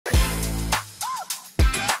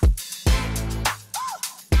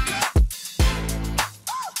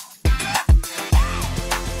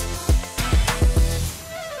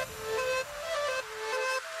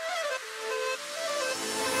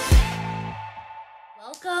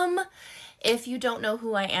welcome. If you don't know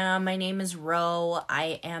who I am, my name is Ro.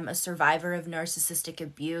 I am a survivor of narcissistic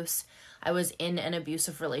abuse. I was in an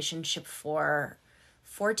abusive relationship for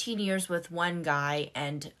 14 years with one guy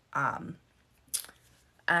and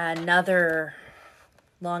another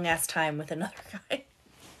long-ass time with another guy.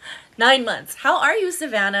 9 months. How are you,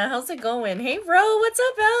 Savannah? How's it going? Hey, Ro, what's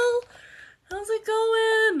up, Elle? How's it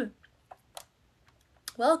going?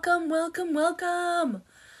 Welcome, welcome, welcome.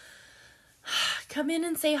 Come in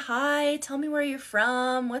and say hi. Tell me where you're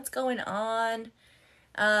from. What's going on?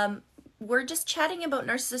 We're just chatting about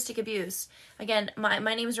narcissistic abuse. Again, my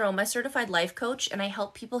name is Ro. I'm a certified life coach, and I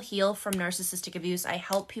help people heal from narcissistic abuse. I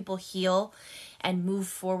help people heal and move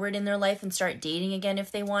forward in their life and start dating again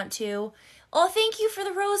if they want to. Oh, thank you for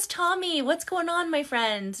the rose, Tommy. What's going on, my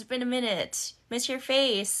friend? It's been a minute. Miss your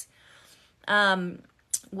face.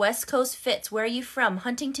 West Coast Fits. Where are you from?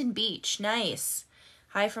 Huntington Beach. Nice.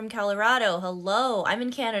 Hi from Colorado. Hello. I'm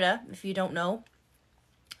in Canada, if you don't know.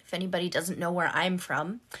 If anybody doesn't know where I'm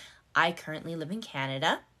from, I currently live in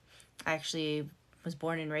Canada. I actually was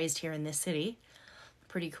born and raised here in this city.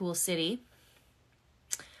 Pretty cool city.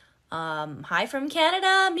 Hi from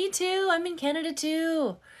Canada. Me too. I'm in Canada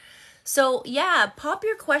too. So yeah, pop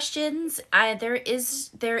your questions. There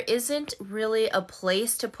isn't really a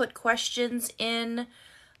place to put questions in.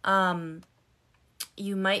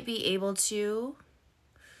 You might be able to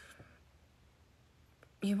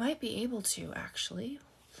actually.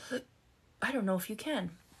 I don't know if you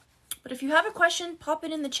can. But if you have a question, pop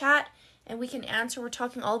it in the chat and we can answer. We're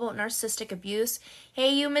talking all about narcissistic abuse. Hey,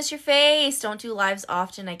 you, miss your face. Don't do lives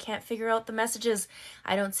often. I can't figure out the messages.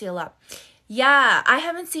 I don't see a lot. Yeah, I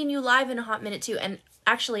haven't seen you live in a hot minute too. And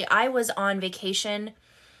actually, I was on vacation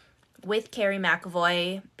with Carrie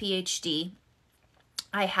McAvoy, PhD.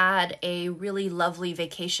 I had a really lovely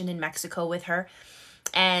vacation in Mexico with her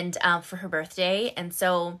and for her birthday. And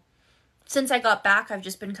so since I got back, I've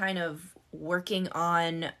just been kind of working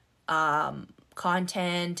on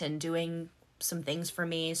content and doing some things for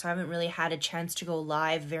me. So I haven't really had a chance to go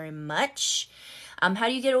live very much. How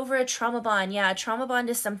do you get over a trauma bond? Yeah, a trauma bond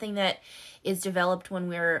is something that is developed when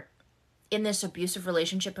we're in this abusive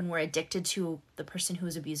relationship and we're addicted to the person who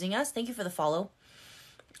is abusing us. Thank you for the follow.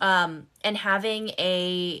 And having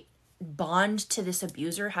a bond to this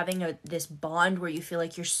abuser, having this bond where you feel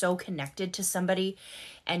like you're so connected to somebody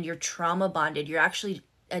and you're trauma bonded. You're actually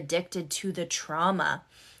addicted to the trauma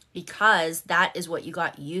because that is what you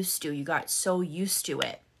got used to. You got so used to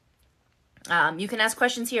it. You can ask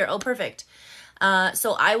questions here. Oh, perfect.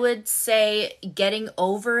 So I would say getting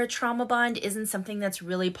over a trauma bond isn't something that's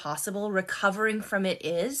really possible. Recovering from it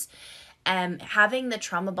is. Having the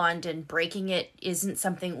trauma bond and breaking it isn't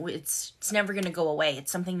something, it's never going to go away.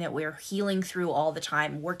 It's something that we're healing through all the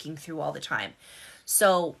time, working through all the time.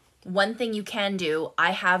 So one thing you can do,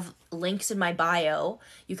 I have links in my bio.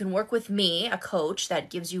 You can work with me, a coach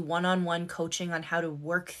that gives you one-on-one coaching on how to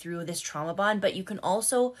work through this trauma bond, but you can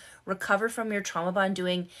also recover from your trauma bond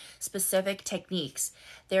doing specific techniques.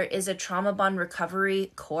 There is a trauma bond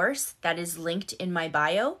recovery course that is linked in my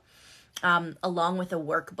bio, along with a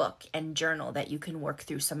workbook and journal that you can work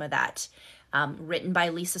through some of that. Written by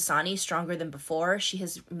Lisa Sani, Stronger Than Before. She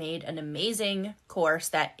has made an amazing course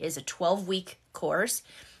that is a 12-week course,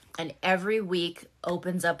 and every week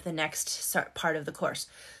opens up the next part of the course.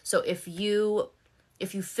 So if you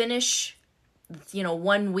finish,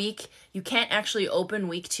 1 week, you can't actually open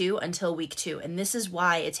week 2 until week 2. And this is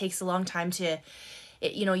why it takes a long time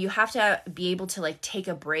you have to be able to take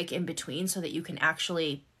a break in between so that you can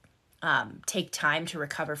actually take time to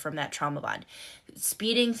recover from that trauma bond.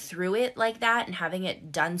 Speeding through it like that and having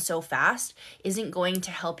it done so fast isn't going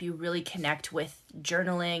to help you really connect with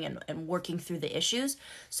journaling and working through the issues.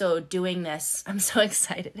 So doing this, I'm so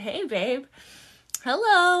excited. Hey, babe.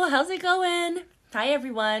 Hello. How's it going? Hi,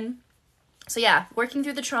 everyone. So yeah, working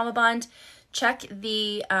through the trauma bond. Check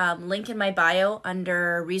the link in my bio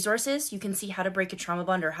under resources. You can see how to break a trauma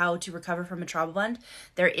bond or how to recover from a trauma bond.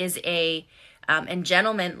 There is and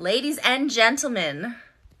gentlemen, ladies and gentlemen,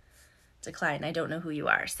 decline. I don't know who you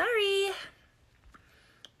are. Sorry.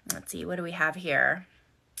 Let's see. What do we have here?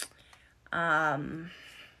 Why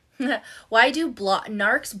do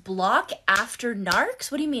narcs block after narcs?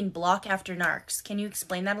 What do you mean block after narcs? Can you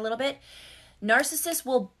explain that a little bit? Narcissists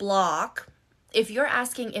will block. If you're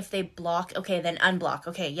asking if they block, okay, then unblock.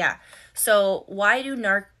 Okay, yeah. So why do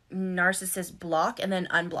narcissists block and then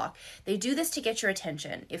unblock? They do this to get your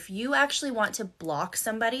attention. If you actually want to block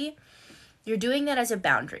somebody, you're doing that as a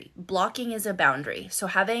boundary. Blocking is a boundary. So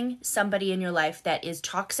having somebody in your life that is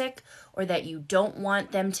toxic or that you don't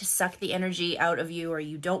want them to suck the energy out of you or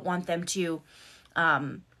you don't want them to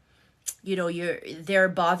they're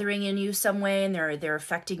bothering in you some way and they're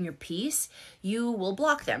affecting your peace, you will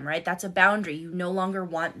block them, right? That's a boundary. You no longer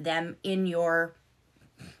want them in your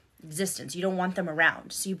existence. You don't want them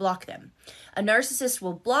around, so you block them. A narcissist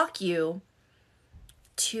will block you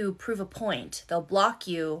to prove a point. They'll block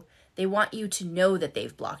you. They want you to know that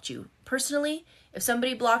they've blocked you. Personally, if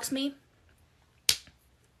somebody blocks me,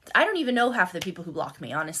 I don't even know half the people who block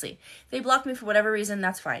me, honestly. If they block me for whatever reason,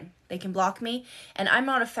 that's fine. They can block me, and I'm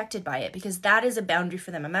not affected by it because that is a boundary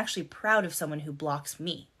for them. I'm actually proud of someone who blocks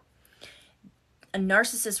me. A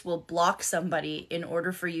narcissist will block somebody in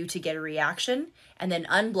order for you to get a reaction and then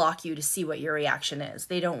unblock you to see what your reaction is.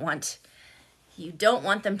 You don't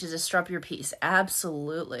want them to disrupt your peace.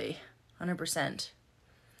 Absolutely. 100%.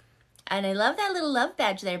 And I love that little love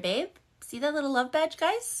badge there, babe. See that little love badge,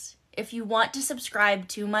 guys? If you want to subscribe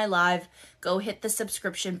to my live, go hit the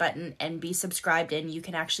subscription button and be subscribed, and you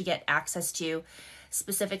can actually get access to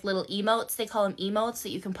specific little emotes. They call them emotes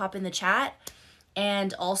that you can pop in the chat.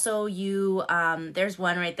 And also there's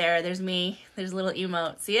one right there. There's me. There's a little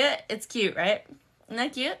emote. See it? It's cute, right? Isn't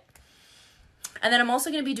that cute? And then I'm also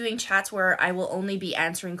going to be doing chats where I will only be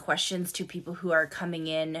answering questions to people who are coming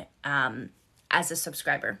in as a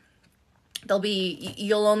subscriber.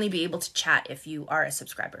 You'll only be able to chat if you are a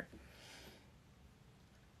subscriber.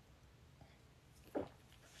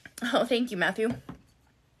 Oh, thank you, Matthew.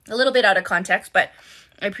 A little bit out of context, but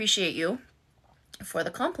I appreciate you for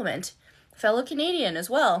the compliment. Fellow Canadian as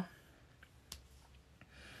well.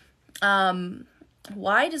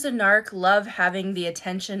 Why does a narc love having the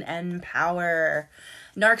attention and power?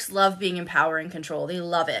 Narcs love being in power and control. They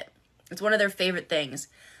love it. It's one of their favorite things.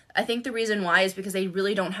 I think the reason why is because they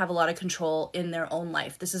really don't have a lot of control in their own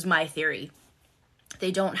life. This is my theory.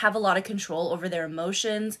 They don't have a lot of control over their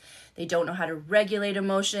emotions. They don't know how to regulate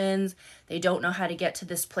emotions. They don't know how to get to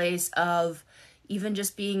this place of even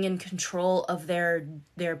just being in control of their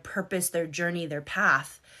purpose, their journey, their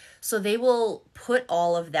path. So they will put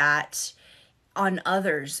all of that on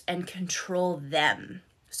others and control them.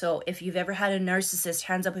 So if you've ever had a narcissist,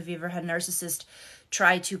 hands up if you've ever had a narcissist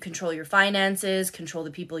try to control your finances, control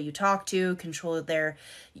the people you talk to, control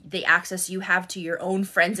the access you have to your own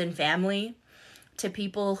friends and family, to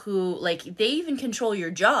people who, they even control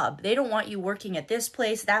your job. They don't want you working at this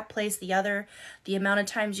place, that place, the other, the amount of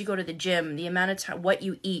times you go to the gym, the amount of time, what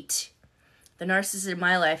you eat. The narcissist in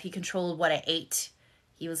my life, he controlled what I ate.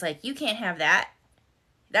 He was like, you can't have that.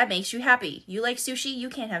 That makes you happy. You like sushi? You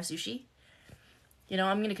can't have sushi.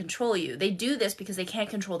 I'm going to control you. They do this because they can't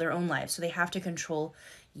control their own lives, so they have to control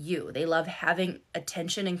you. They love having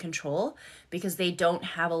attention and control because they don't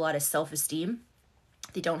have a lot of self-esteem.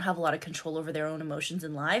 They don't have a lot of control over their own emotions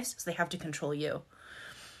and lives, so they have to control you.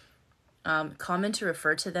 Common to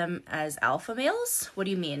refer to them as alpha males? What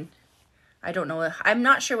do you mean? I don't know. I'm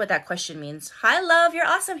not sure what that question means. Hi, love. You're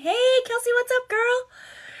awesome. Hey, Kelsey, what's up, girl?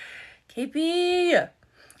 KP.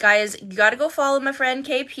 Guys, you got to go follow my friend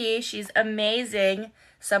KP. She's amazing.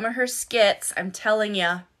 Some of her skits, I'm telling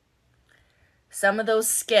you. Some of those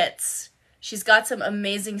skits. She's got some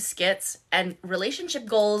amazing skits and relationship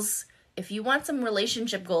goals. If you want some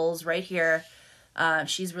relationship goals right here,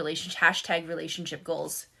 she's hashtag relationship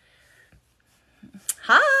goals.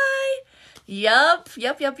 Hi. Yup.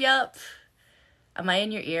 Am I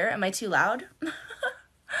in your ear? Am I too loud?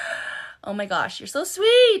 Oh my gosh, you're so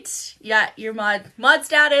sweet. Yeah, you're mod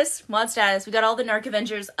status. We got all the Narc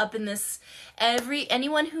Avengers up in this.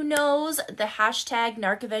 Anyone who knows the hashtag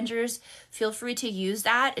Narc Avengers, feel free to use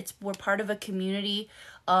that. We're part of a community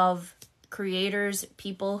of creators,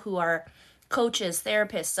 people who are coaches,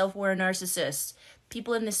 therapists, self-aware narcissists,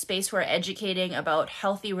 people in this space who are educating about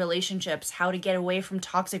healthy relationships, how to get away from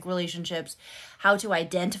toxic relationships, how to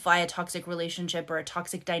identify a toxic relationship or a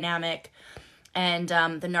toxic dynamic. And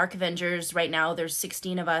the Narc Avengers, right now, there's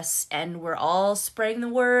 16 of us, and we're all spreading the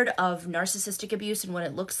word of narcissistic abuse and what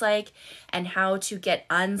it looks like, and how to get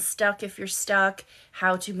unstuck if you're stuck,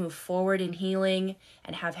 how to move forward in healing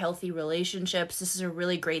and have healthy relationships. This is a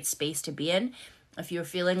really great space to be in. If you're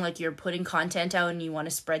feeling like you're putting content out and you want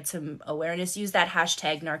to spread some awareness, use that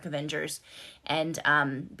hashtag Narc Avengers and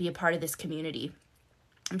be a part of this community.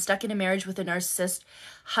 I'm stuck in a marriage with a narcissist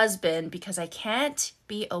husband because I can't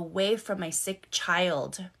be away from my sick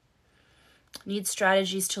child. Need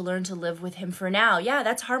strategies to learn to live with him for now. Yeah,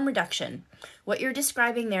 that's harm reduction. What you're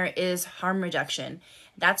describing there is harm reduction.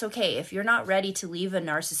 That's okay. If you're not ready to leave a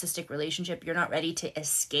narcissistic relationship, you're not ready to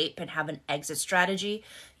escape and have an exit strategy,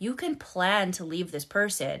 you can plan to leave this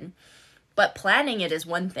person. But planning it is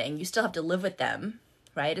one thing. You still have to live with them,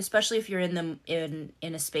 right? Especially if you're in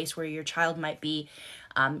a space where your child might be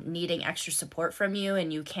needing extra support from you,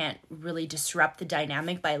 and you can't really disrupt the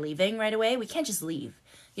dynamic by leaving right away. We can't just leave.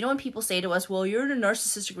 You know, when people say to us, well, you're in a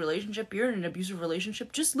narcissistic relationship, you're in an abusive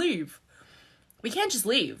relationship, just leave. We can't just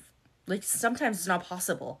leave. Like, sometimes it's not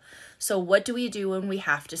possible. So what do we do when we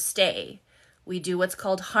have to stay? We do what's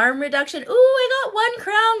called harm reduction. Ooh, I got 1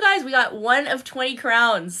 crown, guys. We got 1 of 20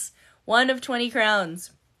 crowns. 1 of 20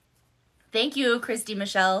 crowns. Thank you, Christy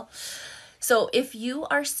Michelle. So if you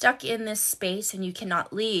are stuck in this space and you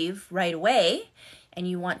cannot leave right away, and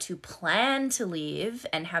you want to plan to leave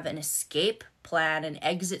and have an escape plan, an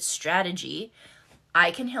exit strategy,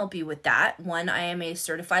 I can help you with that. One, I am a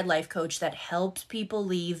certified life coach that helps people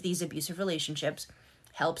leave these abusive relationships,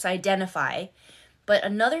 helps identify. But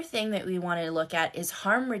another thing that we want to look at is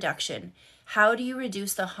harm reduction. How do you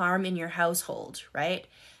reduce the harm in your household, right?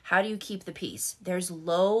 How do you keep the peace? There's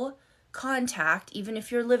low contact, even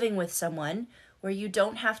if you're living with someone, where you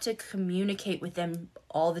don't have to communicate with them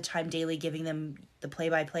all the time daily, giving them the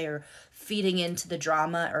play-by-play or feeding into the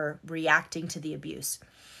drama or reacting to the abuse.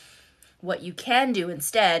 What you can do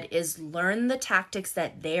instead is learn the tactics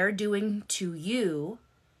that they're doing to you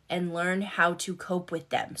and learn how to cope with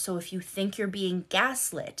them. So if you think you're being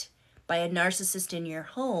gaslit by a narcissist in your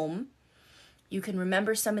home, you can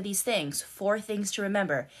remember some of these things. 4 things to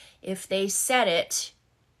remember. If they said it,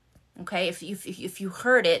 okay, if you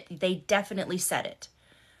heard it, they definitely said it.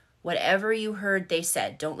 Whatever you heard, they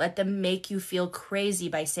said. Don't let them make you feel crazy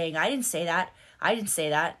by saying, I didn't say that. I didn't say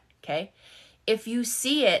that, okay? If you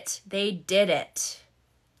see it, they did it.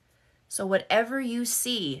 So whatever you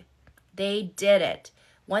see, they did it.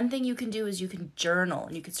 One thing you can do is you can journal,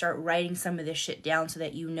 and you can start writing some of this shit down so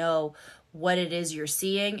that you know what it is you're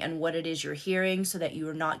seeing and what it is you're hearing, so that you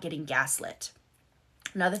are not getting gaslit.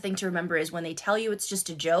 Another thing to remember is when they tell you it's just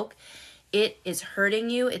a joke, it is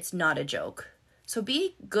hurting you. It's not a joke. So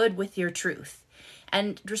be good with your truth.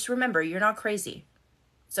 And just remember, you're not crazy.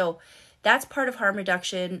 So that's part of harm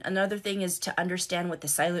reduction. Another thing is to understand what the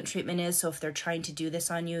silent treatment is. So if they're trying to do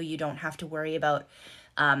this on you, you don't have to worry about,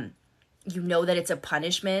 you know that it's a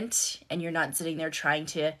punishment, and you're not sitting there trying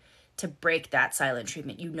to break that silent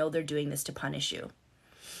treatment. You know they're doing this to punish you.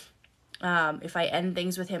 If I end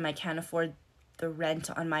things with him, I can't afford the rent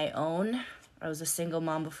on my own. I was a single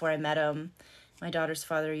mom before I met him. My daughter's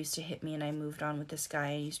father used to hit me, and I moved on with this guy,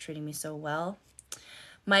 and he's treating me so well.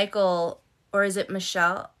 Michael, or is it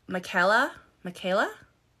Michelle? Michaela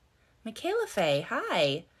Faye,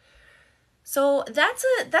 hi. So that's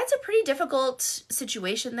a pretty difficult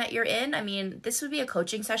situation that you're in. I mean, this would be a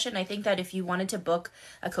coaching session. I think that if you wanted to book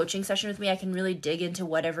a coaching session with me, I can really dig into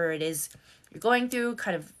whatever it is you're going through,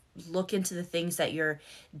 kind of look into the things that you're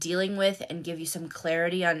dealing with, and give you some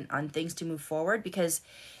clarity on things to move forward, because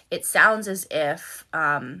it sounds as if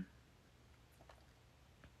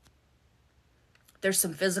there's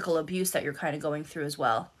some physical abuse that you're kind of going through as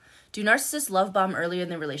well. Do narcissists love bomb early in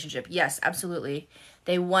the relationship? Yes, absolutely.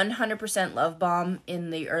 They 100% love bomb in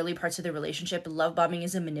the early parts of the relationship. Love bombing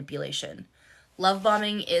is a manipulation. Love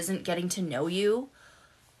bombing isn't getting to know you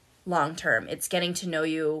long term. It's getting to know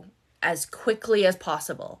you as quickly as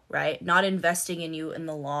possible, right? Not investing in you in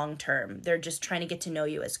the long term. They're just trying to get to know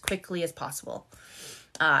you as quickly as possible.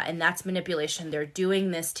 And that's manipulation. They're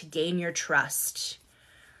doing this to gain your trust.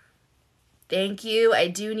 Thank you. I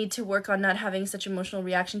do need to work on not having such emotional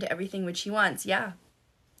reaction to everything which he wants. Yeah,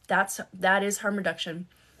 that is harm reduction,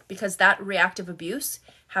 because that reactive abuse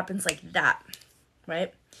happens like that,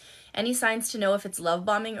 right? Any signs to know if it's love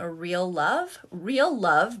bombing or real love? Real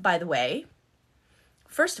love, by the way,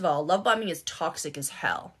 first of all, love bombing is toxic as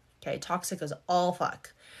hell. Okay, toxic as all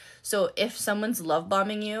fuck. So if someone's love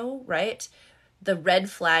bombing you, right, the red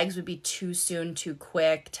flags would be too soon, too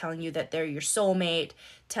quick, telling you that they're your soulmate,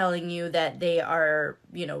 telling you that they are,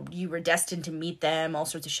 you were destined to meet them, all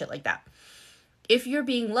sorts of shit like that. If you're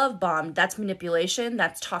being love bombed, that's manipulation,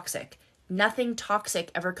 that's toxic. Nothing toxic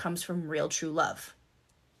ever comes from real, true love.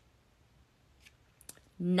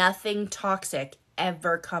 Nothing toxic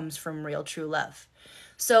ever comes from real, true love.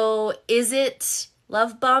 So is it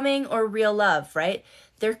love bombing or real love, right?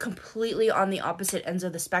 They're completely on the opposite ends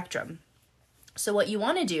of the spectrum. So what you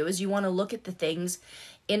want to do is you want to look at the things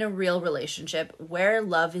in a real relationship where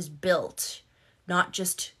love is built, not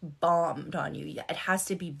just bombed on you. It has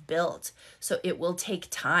to be built. So it will take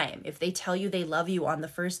time. If they tell you they love you on the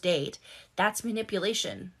first date, that's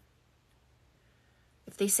manipulation.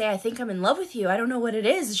 If they say, I think I'm in love with you, I don't know what it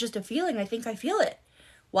is. It's just a feeling. I think I feel it.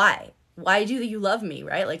 Why? Why do you love me,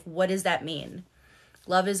 right? Like, what does that mean?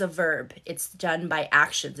 Love is a verb. It's done by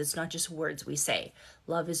actions. It's not just words we say.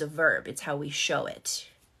 Love is a verb. It's how we show it.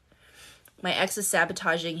 My ex is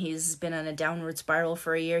sabotaging. He's been on a downward spiral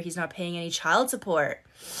for a year. He's not paying any child support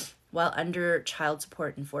while under child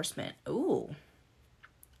support enforcement. Ooh,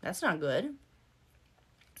 that's not good.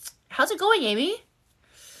 How's it going, Amy?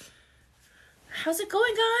 How's it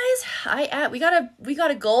going, guys? We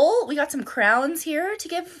got a goal. We got some crowns here to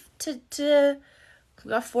give to we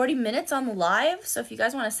got 40 minutes on the live. So if you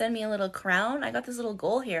guys want to send me a little crown, I got this little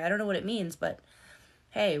goal here. I don't know what it means, but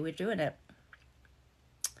hey, we're doing it.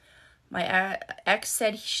 My ex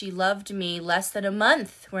said she loved me less than a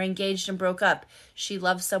month. We're engaged and broke up. She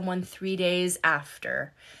loved someone 3 days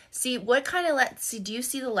after. See, what kind of do you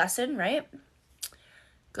see the lesson, right?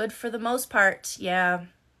 Good for the most part. Yeah.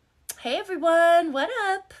 Hey everyone, what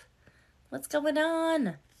up? What's going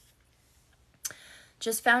on?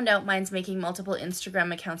 Just found out mine's making multiple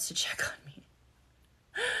Instagram accounts to check on me.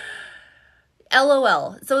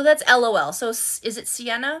 LOL. So that's LOL. So is it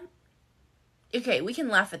Sienna? Okay, we can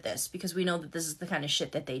laugh at this because we know that this is the kind of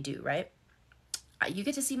shit that they do, right? You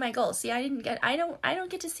get to see my goals. See, I don't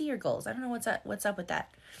get to see your goals. I don't know what's up with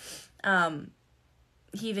that.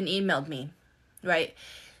 He even emailed me, right?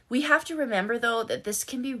 We have to remember though that this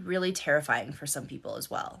can be really terrifying for some people as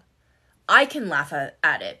well. I can laugh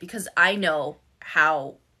at it because I know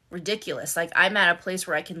how ridiculous. Like, I'm at a place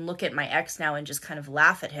where I can look at my ex now and just kind of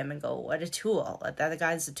laugh at him and go, what a tool. That the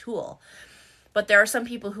guy's a tool. But there are some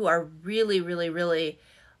people who are really, really, really,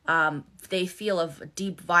 they feel of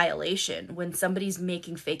deep violation when somebody's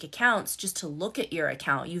making fake accounts just to look at your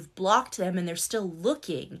account. You've blocked them and they're still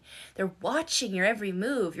looking. They're watching your every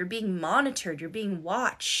move. You're being monitored. You're being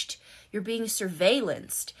watched. You're being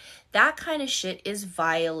surveillanced. That kind of shit is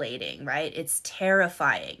violating, right? It's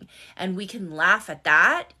terrifying. And we can laugh at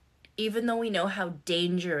that even though we know how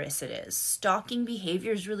dangerous it is. Stalking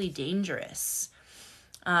behavior is really dangerous.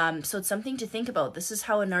 So it's something to think about. This is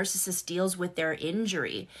how a narcissist deals with their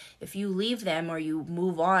injury. If you leave them or you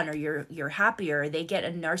move on or you're happier, they get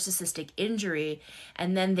a narcissistic injury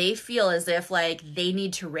and then they feel as if like they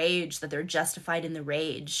need to rage, that they're justified in the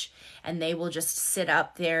rage, and they will just sit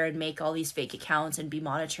up there and make all these fake accounts and be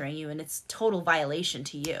monitoring you, and it's total violation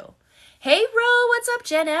to you. Hey Ro, what's up,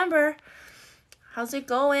 Jen Amber? How's it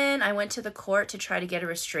going? I went to the court to try to get a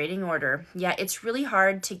restraining order. Yeah, it's really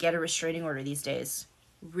hard to get a restraining order these days.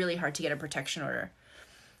 Really hard to get a protection order.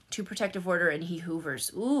 2 protective order and he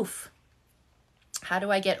hoovers. Oof. How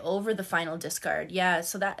do I get over the final discard? Yeah,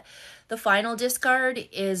 so that the final discard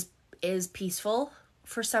is peaceful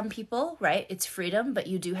for some people, right? It's freedom, but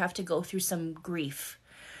you do have to go through some grief.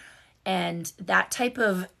 And that type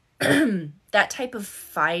of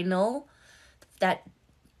final, that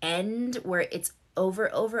end where it's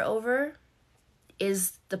over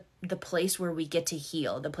is the place where we get to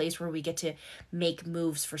heal, the place where we get to make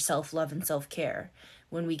moves for self-love and self-care,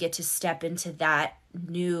 when we get to step into that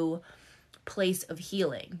new place of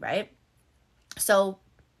healing, right? So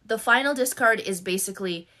the final discard is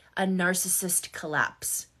basically a narcissist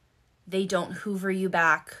collapse. They don't hoover you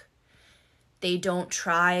back. They don't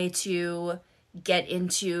try to get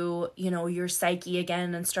into, your psyche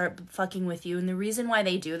again and start fucking with you. And the reason why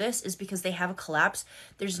they do this is because they have a collapse.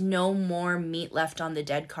 There's no more meat left on the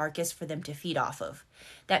dead carcass for them to feed off of.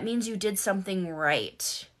 That means you did something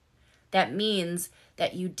right. That means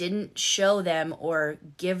that you didn't show them or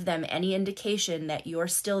give them any indication that you're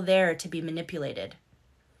still there to be manipulated.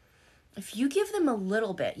 If you give them a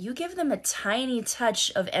little bit, you give them a tiny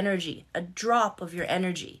touch of energy, a drop of your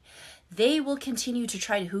energy, they will continue to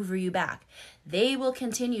try to hoover you back. They will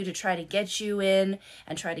continue to try to get you in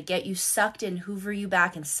and try to get you sucked in, hoover you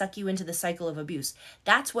back, and suck you into the cycle of abuse.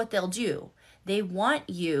 That's what they'll do. They want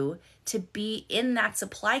you to be in that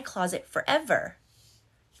supply closet forever.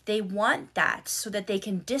 They want that so that they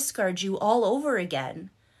can discard you all over again.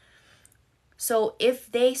 So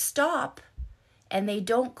if they stop and they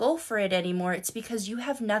don't go for it anymore, it's because you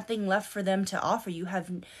have nothing left for them to offer. You're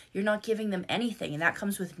not giving them anything, and that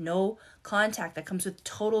comes with no contact. That comes with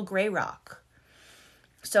total gray rock.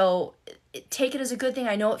 So take it as a good thing.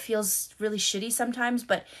 I know it feels really shitty sometimes,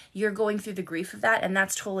 but you're going through the grief of that, and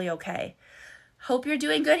that's totally okay. Hope you're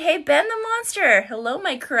doing good. Hey, Ben the Monster. Hello,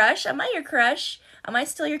 my crush. Am I your crush? Am I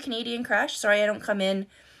still your Canadian crush? Sorry, I don't come in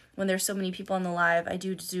when there's so many people on the live. I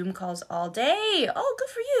do Zoom calls all day. Oh, good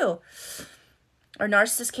for you. Are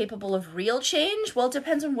narcissists capable of real change? Well, it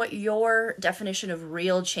depends on what your definition of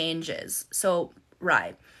real change is. So,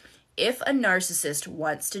 right, if a narcissist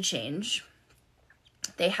wants to change,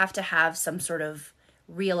 they have to have some sort of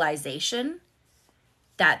realization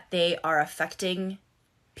that they are affecting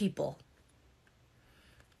people.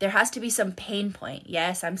 There has to be some pain point.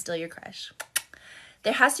 Yes, I'm still your crush.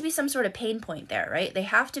 there has to be some sort of pain point there, right? They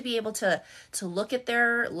have to be able to look at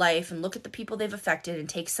their life and look at the people they've affected and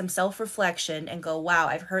take some self-reflection and go, wow,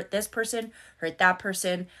 I've hurt this person, hurt that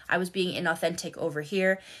person. I was being inauthentic over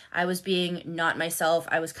here. I was being not myself.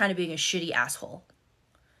 I was kind of being a shitty asshole.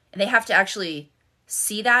 And they have to actually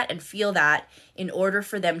see that and feel that in order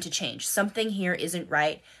for them to change. Something here isn't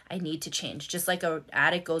right. I need to change. Just like an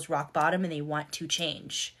addict goes rock bottom and they want to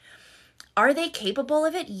change. Are they capable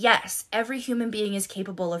of it? Yes. Every human being is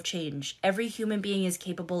capable of change. Every human being is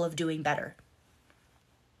capable of doing better.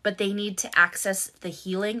 But they need to access the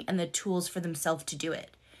healing and the tools for themselves to do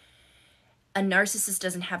it. A narcissist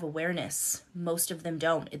doesn't have awareness. Most of them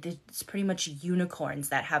don't. It's pretty much unicorns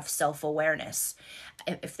that have self-awareness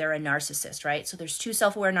if they're a narcissist, right? So there's 2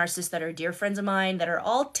 self-aware narcissists that are dear friends of mine that are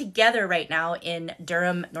all together right now in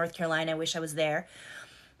Durham, North Carolina. I wish I was there.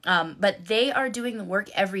 But they are doing the work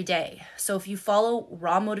every day. So if you follow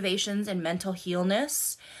Raw Motivations and Mental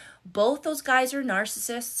Healness, both those guys are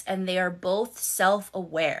narcissists and they are both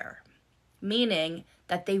self-aware, meaning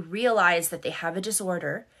that they realize that they have a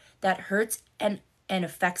disorder that hurts and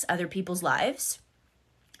affects other people's lives.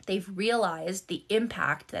 They've realized the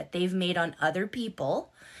impact that they've made on other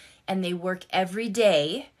people, and they work every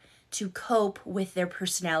day to cope with their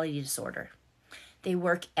personality disorder. They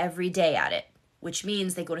work every day at it, which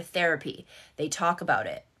means they go to therapy. They talk about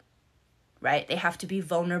it, right? They have to be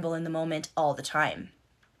vulnerable in the moment all the time,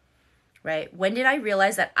 right? When did I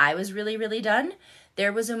realize that I was really, really done?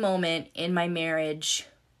 There was a moment in my marriage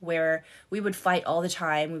where we would fight all the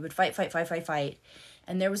time. We would fight.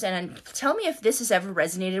 And there was, and tell me if this has ever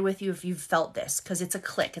resonated with you, if you've felt this, because it's a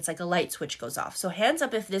click. It's like a light switch goes off. So hands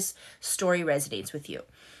up if this story resonates with you.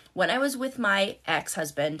 When I was with my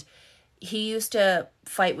ex-husband, he used to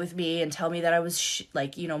fight with me and tell me that I was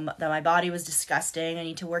that my body was disgusting. I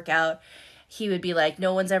need to work out. He would be like,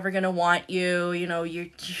 no one's ever going to want you. You know, your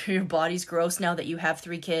body's gross now that you have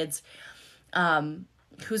 3 kids.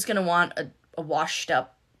 Who's going to want a washed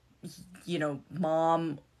up,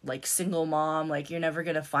 mom, like single mom? Like, you're never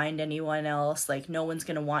going to find anyone else. Like, no one's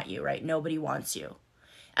going to want you, right? Nobody wants you.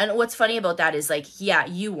 And what's funny about that is like, yeah,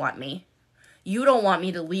 you want me. You don't want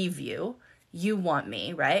me to leave you. You want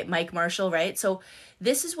me, right? Mike Marshall, right? So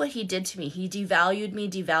this is what he did to me. He devalued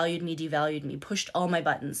me, pushed all my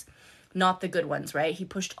buttons, not the good ones, right? He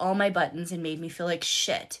pushed all my buttons and made me feel like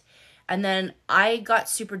shit. And then I got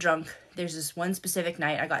super drunk. There's this one specific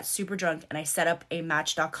night I got super drunk and I set up a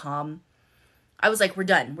Match.com. I was like, we're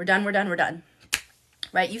done.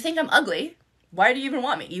 Right? You think I'm ugly? Why do you even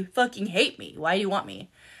want me? You fucking hate me. Why do you want me?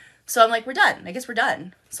 So I'm like, we're done. I guess we're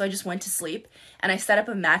done. So I just went to sleep and I set up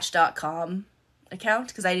a Match.com account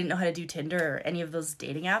because I didn't know how to do Tinder or any of those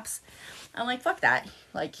dating apps. I'm like, fuck that.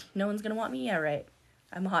 Like, no one's going to want me? Yeah, right.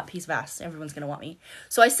 I'm a hot piece of ass. Everyone's going to want me.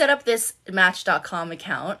 So I set up this Match.com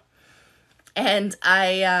account and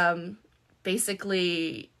I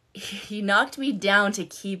basically, he knocked me down to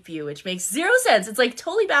keep you, which makes 0 sense. It's like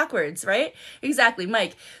totally backwards, right? Exactly,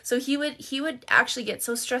 Mike. So he would actually get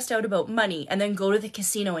so stressed out about money and then go to the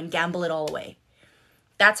casino and gamble it all away.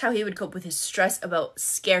 That's how he would cope with his stress about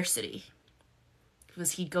scarcity.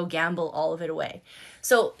 Was he'd go gamble all of it away.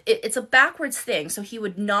 So it's a backwards thing. So he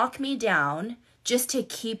would knock me down just to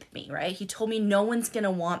keep me, right? He told me no one's gonna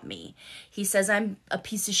want me. He says I'm a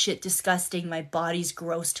piece of shit, disgusting. My body's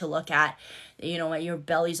gross to look at. You know, your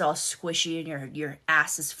belly's all squishy and your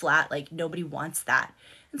ass is flat. Like, nobody wants that.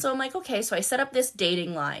 And so I'm like, okay. So I set up this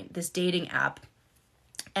dating app,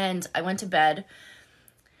 and I went to bed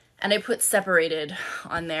and I put separated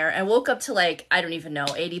on there. I woke up to like, I don't even know,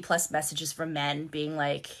 80 plus messages from men being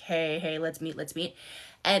like, hey, let's meet.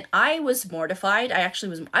 And I was mortified.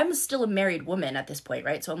 I'm still a married woman at this point,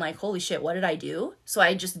 right? So I'm like, holy shit, what did I do? So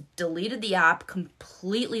I just deleted the app,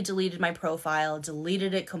 completely deleted my profile,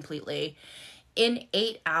 deleted it completely. In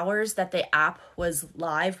 8 hours that the app was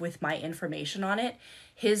live with my information on it,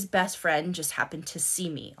 his best friend just happened to see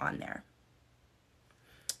me on there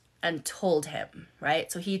and told him,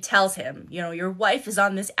 right? So he tells him, your wife is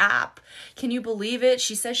on this app. Can you believe it?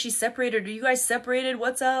 She says she's separated. Are you guys separated?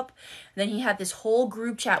 What's up? And then he had this whole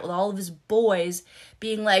group chat with all of his boys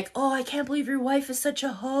being like, oh, I can't believe your wife is such a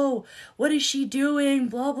hoe. What is she doing?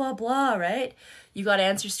 Blah, blah, blah, right? You got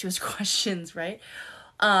answers to his questions, right?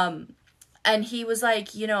 And he was like,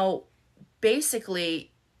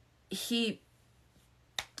 basically he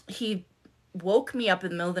woke me up in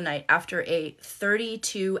the middle of the night after a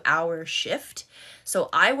 32-hour shift. So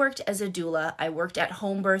I worked as a doula. I worked at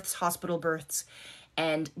home births, hospital births,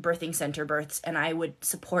 and birthing center births. And I would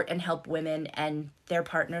support and help women and their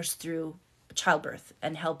partners through childbirth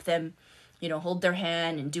and help them hold their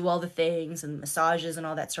hand and do all the things and massages and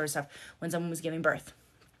all that sort of stuff when someone was giving birth.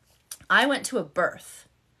 I went to a birth.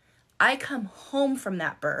 I come home from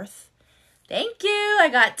that birth. Thank you. I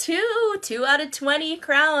got 2 out of 20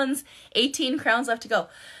 crowns, 18 crowns left to go.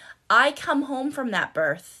 I come home from that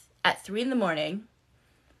birth at 3 a.m,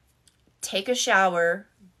 take a shower,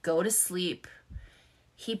 go to sleep.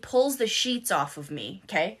 He pulls the sheets off of me,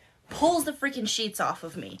 okay? Pulls the freaking sheets off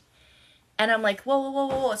of me. And I'm like, whoa,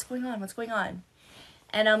 what's going on? What's going on?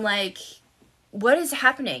 And I'm like, what is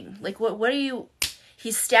happening? Like, what are you...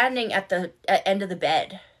 He's standing at the end of the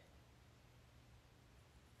bed.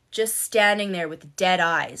 Just standing there with dead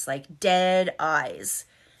eyes, like dead eyes.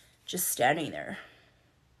 Just standing there.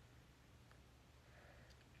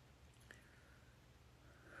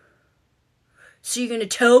 So you're going to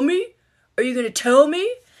tell me? Are you going to tell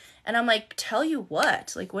me? And I'm like, tell you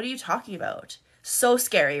what? Like, what are you talking about? So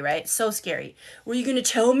scary, right? So scary. Were you going to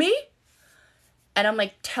tell me? And I'm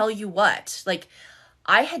like, tell you what? Like,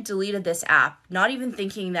 I had deleted this app, not even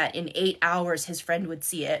thinking that in 8 hours his friend would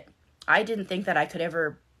see it. I didn't think that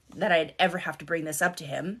I'd ever have to bring this up to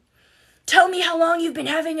him. Tell me how long you've been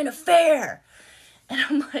having an affair. And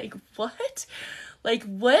I'm like, what? Like,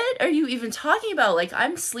 what are you even talking about? Like,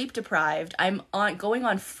 I'm sleep deprived. I'm going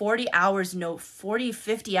on 50 hours no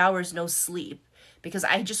sleep because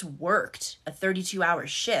I just worked a 32-hour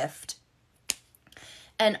shift.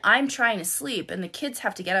 And I'm trying to sleep, and the kids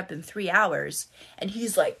have to get up in 3 hours. And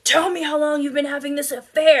he's like, tell me how long you've been having this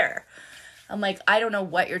affair. I'm like, I don't know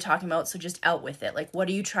what you're talking about, so just out with it. Like, what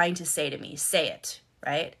are you trying to say to me? Say it,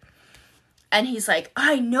 right? And he's like,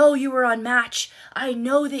 I know you were on Match. I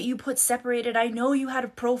know that you put separated. I know you had a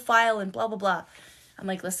profile and blah, blah, blah. I'm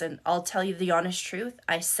like, listen, I'll tell you the honest truth.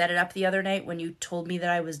 I set it up the other night when you told me that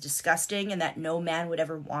I was disgusting and that no man would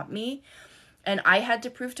ever want me. And I had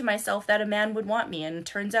to prove to myself that a man would want me. And it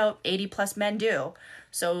turns out 80 plus men do.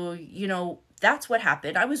 So, that's what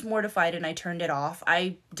happened. I was mortified and I turned it off.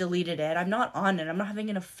 I deleted it. I'm not on it. I'm not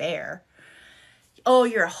having an affair. Oh,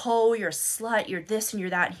 you're a hoe, you're a slut, you're this and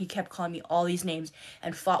you're that. And he kept calling me all these names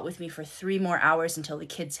and fought with me for 3 more hours until the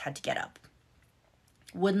kids had to get up.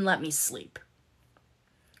 Wouldn't let me sleep.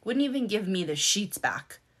 Wouldn't even give me the sheets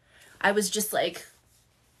back. I was just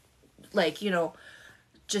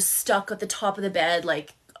just stuck at the top of the bed,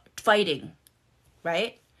 like fighting,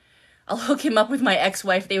 right? I'll hook him up with my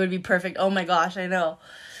ex-wife. They would be perfect. Oh my gosh, I know.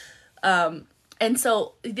 And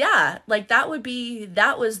so, yeah, like that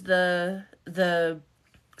was the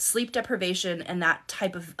sleep deprivation and that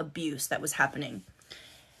type of abuse that was happening.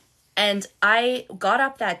 And I got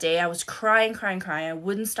up that day. I was crying. I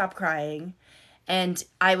wouldn't stop crying. And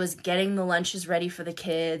I was getting the lunches ready for the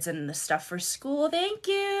kids and the stuff for school. Thank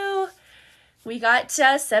you. We got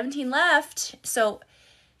 17 left. So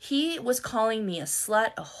he was calling me a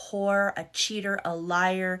slut, a whore, a cheater, a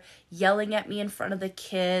liar, yelling at me in front of the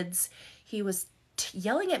kids. He was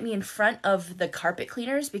yelling at me in front of the carpet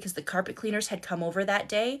cleaners because the carpet cleaners had come over that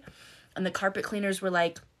day. And the carpet cleaners were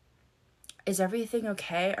like, is everything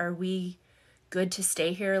okay? Are we good to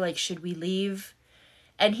stay here? Like, should we leave?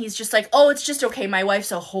 And he's just like, oh, it's just okay. My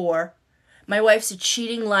wife's a whore. My wife's a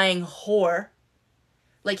cheating, lying whore.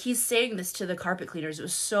 Like, he's saying this to the carpet cleaners. It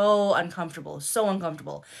was so uncomfortable.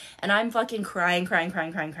 And I'm fucking crying, right?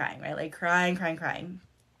 Like, crying.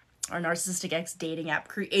 Our narcissistic ex dating app,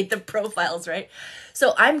 create the profiles, right?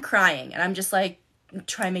 So I'm crying, and I'm just like,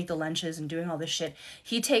 trying to make the lunches and doing all this shit.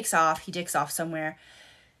 He dicks off somewhere.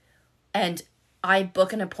 And I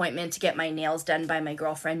book an appointment to get my nails done by my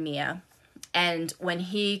girlfriend, Mia. And when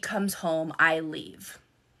he comes home, I leave.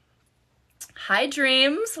 Hi,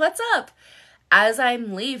 Dreams. What's up? As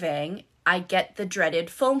I'm leaving, I get the dreaded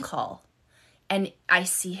phone call. And I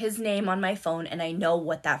see his name on my phone, and I know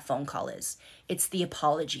what that phone call is. It's the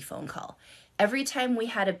apology phone call. Every time we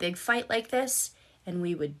had a big fight like this, and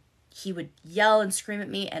he would yell and scream at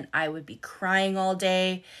me, and I would be crying all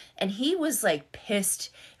day. And he was like pissed.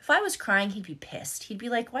 If I was crying, he'd be pissed. He'd be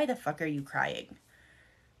like, why the fuck are you crying?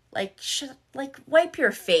 Like, wipe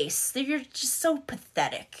your face. You're just so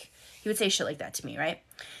pathetic. He would say shit like that to me, right?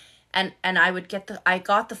 And I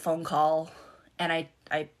got the phone call, and I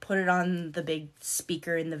put it on the big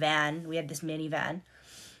speaker in the van. We had this minivan.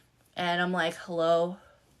 And I'm like, hello?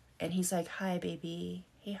 And he's like, hi, baby.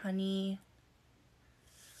 Hey, honey.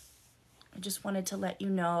 I just wanted to let you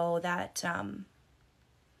know that, how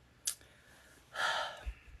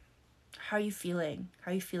are you feeling?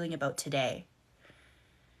 How are you feeling about today?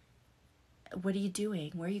 What are you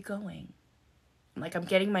doing? Where are you going? I'm like, I'm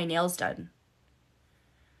getting my nails done.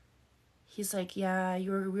 He's like, yeah, we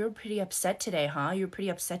were pretty upset today, huh? You were pretty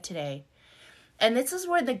upset today. And this is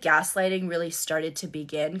where the gaslighting really started to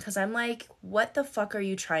begin, because I'm like, what the fuck are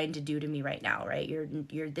you trying to do to me right now, right?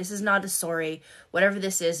 This is not a sorry. Whatever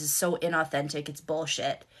this is so inauthentic. It's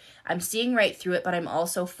bullshit. I'm seeing right through it, but I'm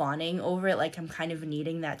also fawning over it, like I'm kind of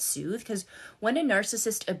needing that soothe, because when a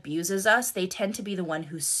narcissist abuses us, they tend to be the one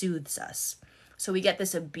who soothes us. So we get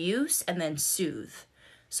this abuse and then soothe.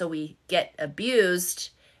 So we get abused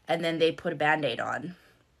and then they put a Band-Aid on.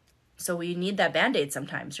 So we need that Band-Aid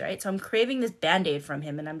sometimes, right? So I'm craving this Band-Aid from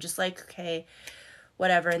him, and I'm just like, okay,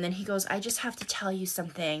 whatever. And then he goes, I just have to tell you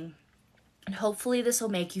something, and hopefully this will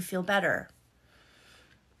make you feel better.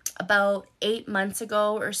 About 8 months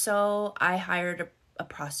ago or so, I hired a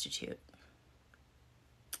prostitute,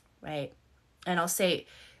 right? And I'll say,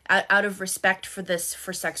 out of respect for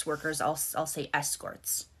sex workers, I'll say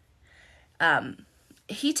escorts.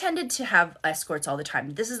 He tended to have escorts all the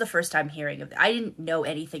time. This is the first time hearing of it. I didn't know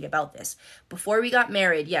anything about this. Before we got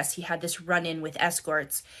married, yes, he had this run-in with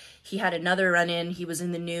escorts. He had another run-in. He was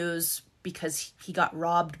in the news because he got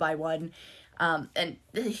robbed by one. And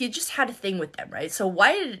he just had a thing with them, right? So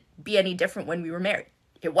why did it be any different when we were married?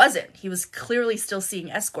 It wasn't. He was clearly still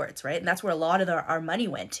seeing escorts, right? And that's where a lot of our money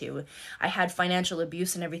went to. I had financial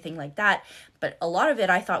abuse and everything like that, but a lot of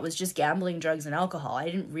it I thought was just gambling, drugs, and alcohol. I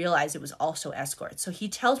didn't realize it was also escorts. So he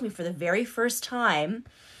tells me for the very first time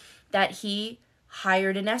that he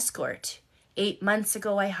hired an escort. 8 months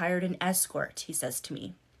ago, I hired an escort, he says to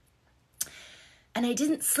me. And I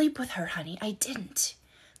didn't sleep with her, honey. I didn't.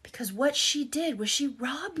 Because what she did was she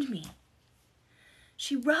robbed me.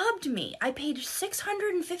 She robbed me. I paid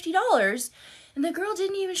 $650 and the girl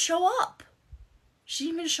didn't even show up. She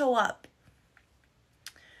didn't even show up.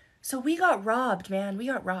 So we got robbed, man. We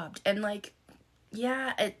got robbed. And like,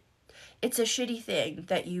 yeah, it's a shitty thing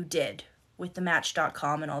that you did with the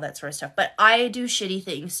Match.com and all that sort of stuff. But I do shitty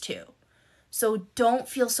things too. So don't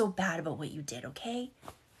feel so bad about what you did, okay?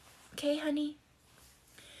 Okay, honey?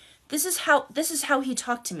 This is how he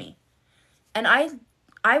talked to me. And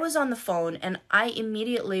I was on the phone and I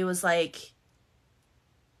immediately was like,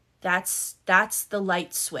 that's the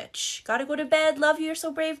light switch. Gotta go to bed. Love you. You're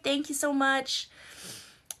so brave. Thank you so much.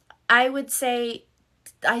 I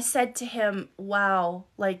said to him, wow,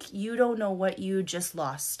 like you don't know what you just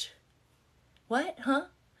lost. What? Huh?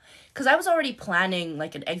 Because I was already planning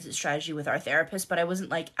like an exit strategy with our therapist, but I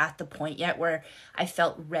wasn't like at the point yet where I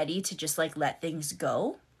felt ready to just like let things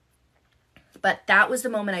go. But that was the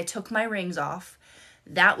moment I took my rings off.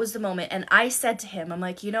 That was the moment. And I said to him, I'm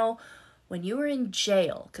like, you know, when you were in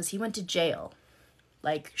jail, because he went to jail,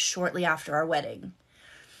 like shortly after our wedding.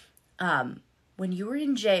 When you were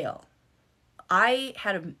in jail, I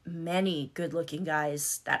had many good looking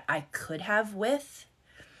guys that I could have with,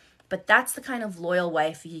 but that's the kind of loyal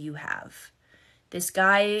wife you have. This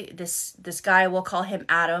guy, we'll call him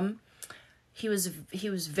Adam. He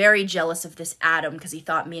was very jealous of this Adam because he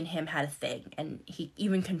thought me and him had a thing. And he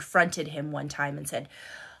even confronted him one time and said,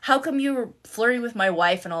 how come you were flirting with my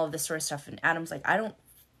wife and all of this sort of stuff? And Adam's like, I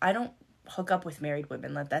don't hook up with married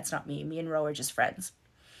women. That's not me. Me and Ro are just friends.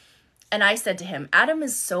 And I said to him, Adam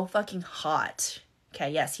is so fucking hot.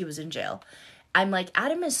 Okay, yes, he was in jail. I'm like,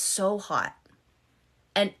 Adam is so hot.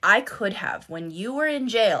 And I could have. When you were in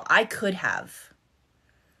jail, I could have.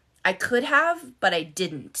 But I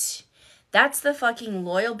didn't. That's the fucking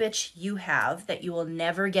loyal bitch you have that you will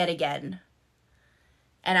never get again.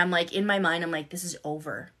 And I'm like, in my mind, I'm like, this is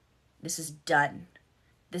over. This is done.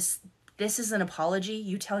 This is an apology.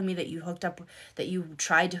 You telling me that you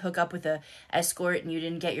tried to hook up with a escort and you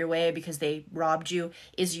didn't get your way because they robbed you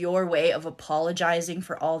is your way of apologizing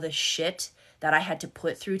for all this shit that I had to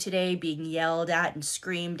put through today, being yelled at and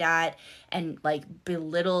screamed at and like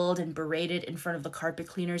belittled and berated in front of the carpet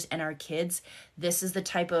cleaners and our kids. This is the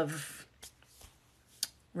type of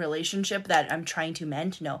relationship that I'm trying to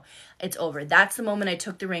mend. No, it's over. That's the moment I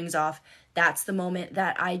took the rings off. That's the moment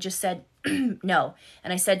that I just said no.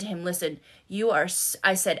 And I said to him, listen,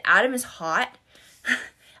 I said, Adam is hot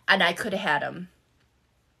and I could have had him,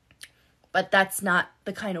 but that's not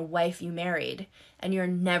the kind of wife you married. And you're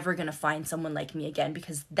never going to find someone like me again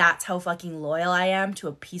because that's how fucking loyal I am to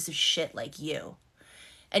a piece of shit like you.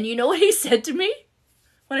 And you know what he said to me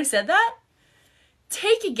when I said that?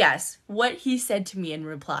 Take a guess what he said to me in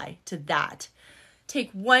reply to that. Take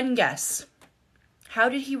one guess. How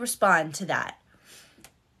did he respond to that?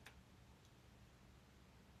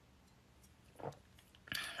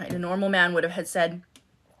 Right, a normal man would have had said,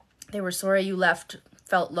 they were sorry you left,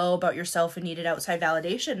 felt low about yourself and needed outside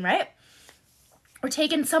validation, right? Or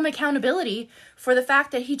taken some accountability for the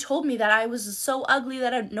fact that he told me that I was so ugly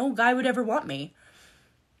that no guy would ever want me,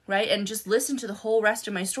 right? And just listen to the whole rest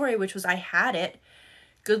of my story, which was I had it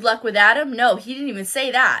Good luck with Adam? No, he didn't even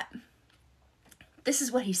say that. This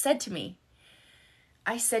is what he said to me.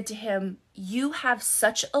 I said to him, you have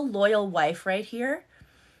such a loyal wife right here.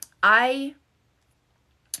 You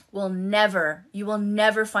will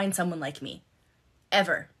never find someone like me.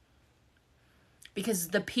 Ever. Because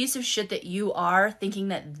the piece of shit that you are, thinking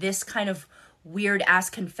that this kind of weird ass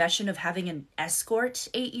confession of having an escort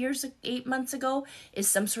 8 months ago is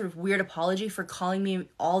some sort of weird apology for calling me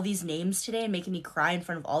all these names today and making me cry in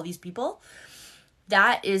front of all these people.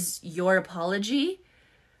 That is your apology.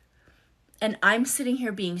 And I'm sitting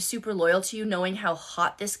here being super loyal to you, knowing how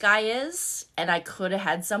hot this guy is, and I could have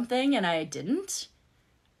had something and I didn't,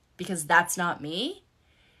 because that's not me.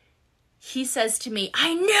 He says to me,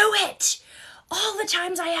 I knew it! All the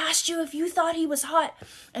times I asked you if you thought he was hot,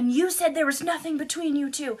 and you said there was nothing between you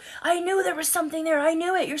two. I knew there was something there. I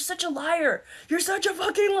knew it. You're such a liar. You're such a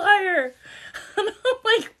fucking liar. And I'm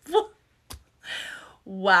like, what?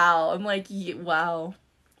 Wow. I'm like, wow.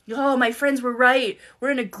 Oh, my friends were right.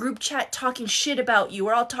 We're in a group chat talking shit about you.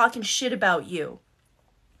 We're all talking shit about you.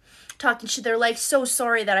 Talking shit. They're like, so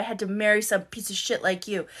sorry that I had to marry some piece of shit like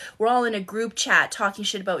you. We're all in a group chat talking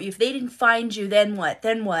shit about you. If they didn't find you, then what?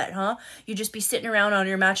 Then what, huh? You'd just be sitting around on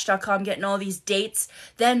your Match.com getting all these dates.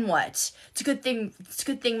 Then what? It's a good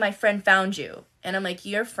thing my friend found you. And I'm like,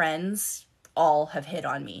 your friends all have hit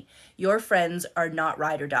on me. Your friends are not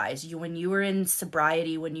ride or dies. When you were in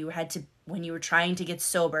sobriety, when you were trying to get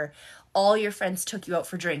sober, all your friends took you out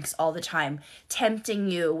for drinks all the time, tempting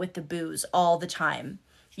you with the booze all the time.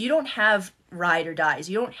 You don't have ride or dies.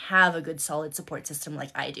 You don't have a good solid support system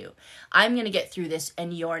like I do. I'm going to get through this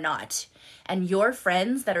and you're not. And your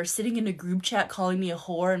friends that are sitting in a group chat calling me a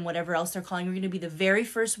whore and whatever else they're calling, are going to be the very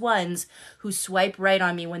first ones who swipe right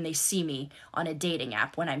on me when they see me on a dating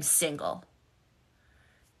app when I'm single.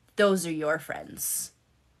 Those are your friends.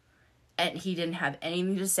 And he didn't have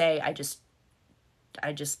anything to say. I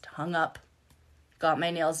just hung up, got my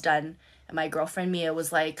nails done, and my girlfriend Mia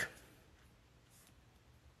was like,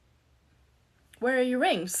 where are your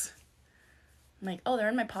rings? I'm like, oh, they're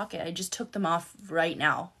in my pocket. I just took them off right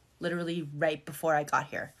now, literally right before I got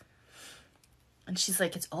here. And she's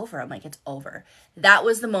like, it's over. I'm like, it's over. That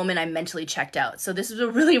was the moment I mentally checked out. So this was a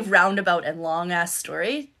really roundabout and long ass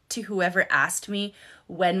story to whoever asked me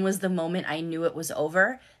when was the moment I knew it was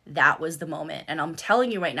over. That was the moment. And I'm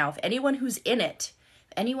telling you right now, if anyone who's in it,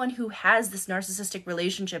 anyone who has this narcissistic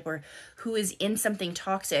relationship or who is in something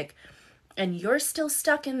toxic, and you're still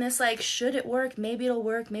stuck in this, like, should it work? Maybe it'll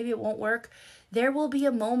work. Maybe it won't work. There will be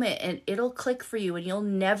a moment and it'll click for you and you'll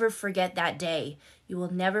never forget that day. You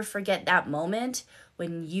will never forget that moment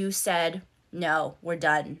when you said, no, we're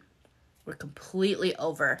done. We're completely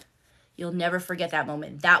over. You'll never forget that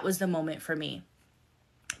moment. That was the moment for me.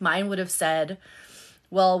 Mine would have said,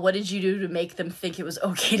 well, what did you do to make them think it was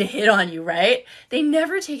okay to hit on you, right? They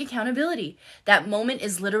never take accountability. That moment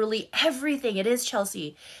is literally everything. It is,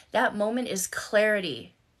 Chelsea. That moment is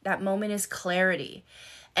clarity. That moment is clarity.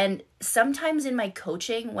 And sometimes in my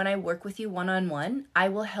coaching, when I work with you one-on-one, I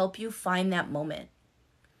will help you find that moment.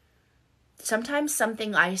 Sometimes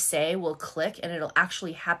something I say will click and it'll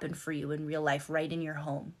actually happen for you in real life, right in your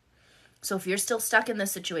home. So if you're still stuck in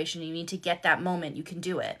this situation, you need to get that moment, you can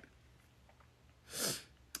do it.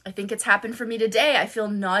 I think it's happened for me today. I feel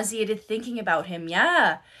nauseated thinking about him.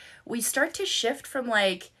 Yeah. We start to shift from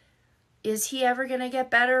like, is he ever going to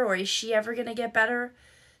get better or is she ever going to get better,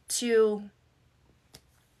 to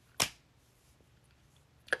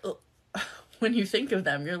when you think of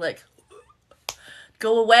them, you're like,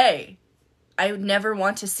 go away. I would never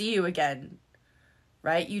want to see you again.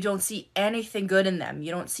 Right? You don't see anything good in them.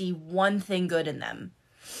 You don't see one thing good in them.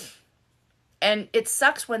 And it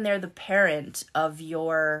sucks when they're the parent of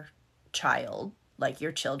your child, like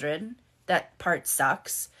your children. That part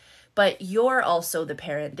sucks. But you're also the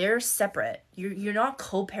parent. They're separate. You're not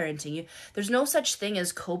co-parenting. There's no such thing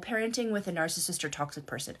as co-parenting with a narcissist or toxic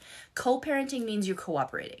person. Co-parenting means you're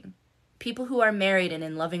cooperating. People who are married and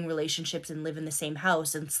in loving relationships and live in the same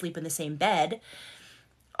house and sleep in the same bed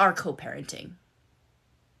are co-parenting.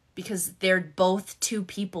 Because they're both two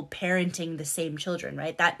people parenting the same children,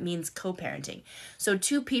 right? That means co-parenting. So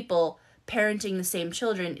two people parenting the same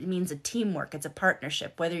children, it means a teamwork. It's a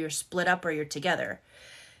partnership, whether you're split up or you're together.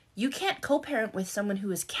 You can't co-parent with someone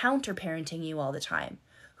who is counter-parenting you all the time,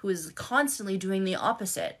 who is constantly doing the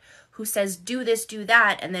opposite, who says, do this, do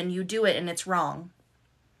that, and then you do it and it's wrong,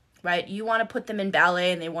 right? You want to put them in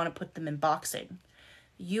ballet and they want to put them in boxing.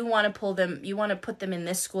 You want to put them in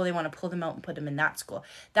this school, they want to pull them out and put them in that school.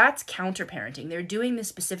 That's counter-parenting. They're doing this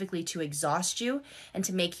specifically to exhaust you and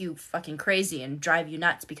to make you fucking crazy and drive you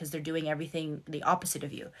nuts because they're doing everything the opposite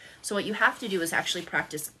of you. So what you have to do is actually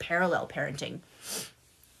practice parallel parenting.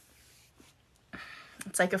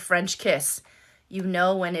 It's like a French kiss. You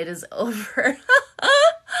know when it is over.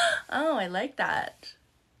 Oh, I like that.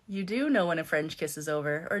 You do know when a French kiss is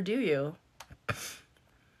over, or do you?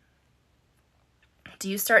 Do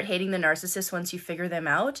you start hating the narcissist once you figure them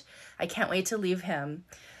out? I can't wait to leave him.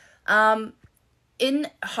 In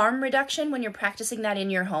harm reduction, when you're practicing that in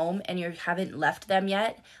your home and you haven't left them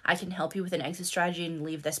yet, I can help you with an exit strategy and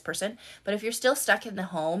leave this person. But if you're still stuck in the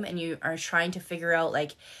home and you are trying to figure out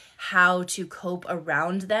like how to cope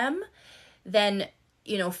around them, then,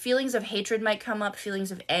 you know, feelings of hatred might come up,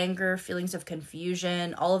 feelings of anger, feelings of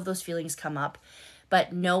confusion, all of those feelings come up.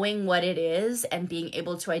 But knowing what it is and being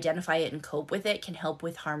able to identify it and cope with it can help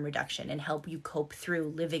with harm reduction and help you cope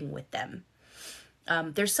through living with them.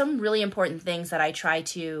 There's some really important things that I try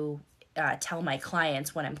to tell my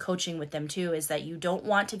clients when I'm coaching with them too, is that you don't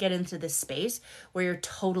want to get into this space where you're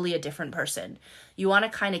totally a different person. You want to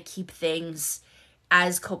kind of keep things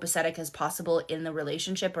as copacetic as possible in the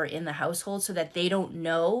relationship or in the household so that they don't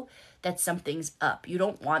know that something's up. You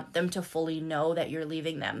don't want them to fully know that you're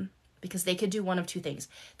leaving them, because they could do one of two things.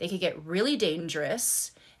 They could get really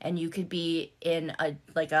dangerous and you could be in a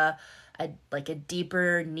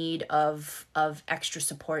deeper need of extra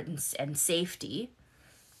support and safety,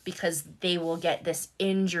 because they will get this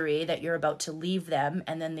injury that you're about to leave them,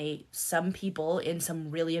 and then some people in some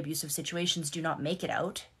really abusive situations do not make it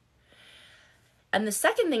out. And the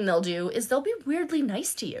second thing they'll do is they'll be weirdly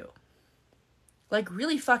nice to you. Like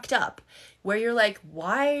really fucked up, where you're like,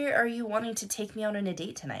 why are you wanting to take me out on a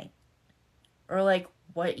date tonight? Or like,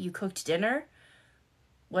 what, you cooked dinner?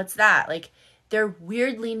 What's that? Like, they're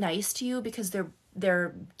weirdly nice to you because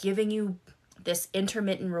they're giving you this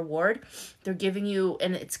intermittent reward. They're giving you,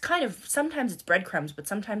 and it's kind of, sometimes it's breadcrumbs, but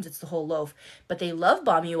sometimes it's the whole loaf. But they love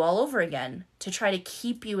bomb you all over again to try to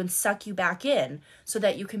keep you and suck you back in so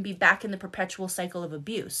that you can be back in the perpetual cycle of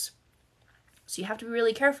abuse. So you have to be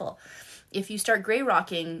really careful. If you start gray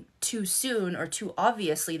rocking too soon or too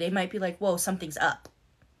obviously, they might be like, whoa, something's up.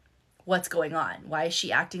 What's going on? Why is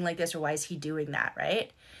she acting like this, or why is he doing that,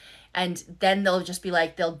 right? And then they'll just be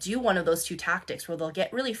like, they'll do one of those two tactics where they'll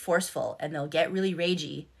get really forceful and they'll get really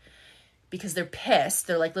ragey because they're pissed.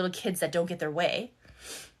 They're like little kids that don't get their way.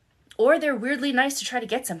 Or they're weirdly nice to try to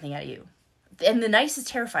get something out of you. And the nice is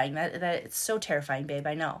terrifying. That it's so terrifying, babe,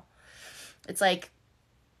 I know. It's like,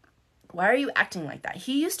 why are you acting like that?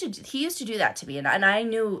 He used to do that to me. And I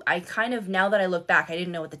knew, I kind of, now that I look back, I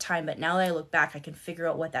didn't know at the time, but now that I look back, I can figure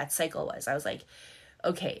out what that cycle was. I was like,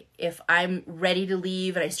 okay, if I'm ready to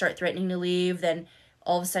leave and I start threatening to leave, then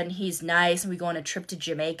all of a sudden he's nice and we go on a trip to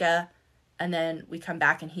Jamaica, and then we come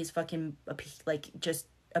back and he's fucking like just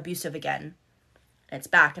abusive again. And it's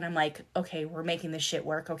back, and I'm like, okay, we're making this shit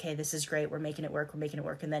work. Okay, this is great. We're making it work.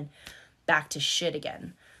 And then back to shit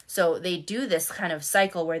again. So they do this kind of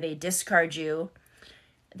cycle where they discard you,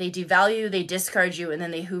 they devalue, they discard you, and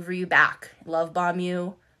then they hoover you back, love bomb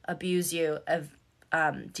you, abuse you,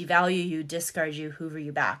 devalue you, discard you, hoover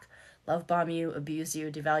you back, love bomb you, abuse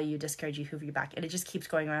you, devalue you, discard you, hoover you back. And it just keeps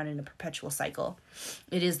going around in a perpetual cycle.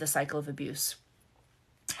 It is the cycle of abuse.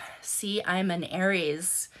 See, I'm an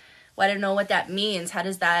Aries. Well, I don't know what that means. How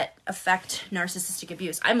does that affect narcissistic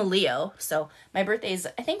abuse? I'm a Leo, so my birthday's,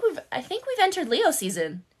 I think we've entered Leo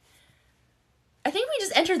season. I think we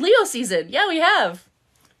just entered Leo season. Yeah, we have.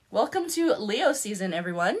 Welcome to Leo season,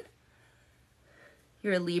 everyone.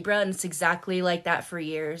 You're a Libra, and it's exactly like that for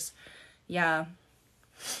years. Yeah.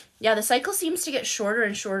 Yeah, the cycle seems to get shorter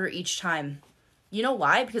and shorter each time. You know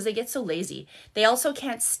why? Because they get so lazy. They also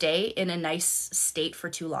can't stay in a nice state for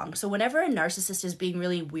too long. So whenever a narcissist is being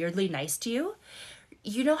really weirdly nice to you,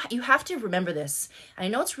 you know, you have to remember this. I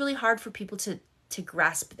know it's really hard for people to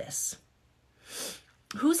grasp this.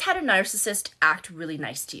 Who's had a narcissist act really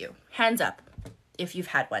nice to you? Hands up if you've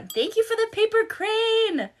had one. Thank you for the paper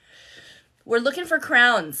crane. We're looking for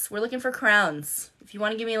crowns. If you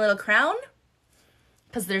want to give me a little crown,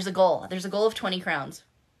 because there's a goal. There's a goal of 20 crowns.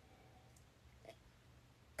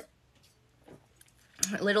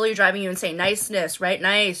 Literally driving you insane. Niceness, right?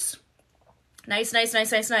 Nice. Nice.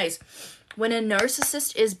 When a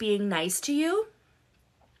narcissist is being nice to you,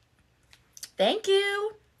 thank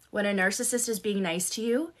you. When a narcissist is being nice to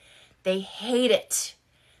you, they hate it.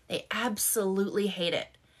 They absolutely hate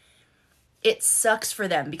it. It sucks for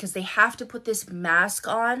them because they have to put this mask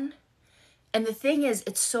on. And the thing is,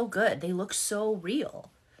 it's so good. They look so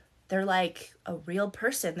real. They're like a real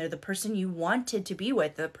person. They're the person you wanted to be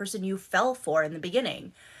with, the person you fell for in the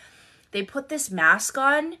beginning. They put this mask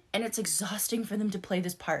on, and it's exhausting for them to play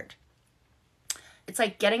this part. It's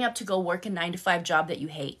like getting up to go work a 9-to-5 job that you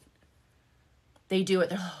hate. They do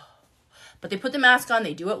it. But they put the mask on.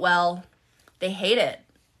 They do it well. They hate it.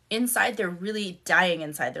 Inside, they're really dying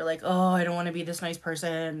inside. They're like, oh, I don't want to be this nice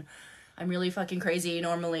person. I'm really fucking crazy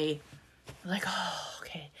normally. They're like, oh,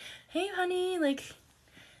 okay. Hey, honey, like,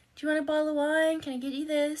 do you want a bottle of wine? Can I get you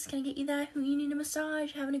this? Can I get you that? Who you need a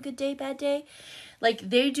massage? Having a good day, bad day? Like,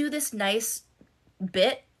 they do this nice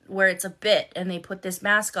bit where it's a bit and they put this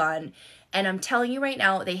mask on. And I'm telling you right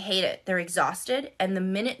now, they hate it. They're exhausted. And the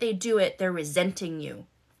minute they do it, they're resenting you.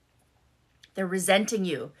 They're resenting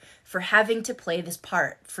you for having to play this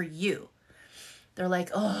part for you. They're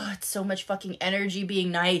like, oh, it's so much fucking energy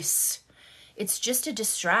being nice. It's just a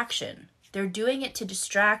distraction. They're doing it to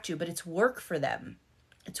distract you, but it's work for them.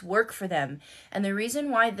 It's work for them. And the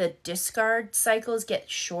reason why the discard cycles get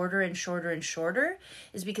shorter and shorter and shorter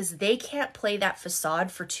is because they can't play that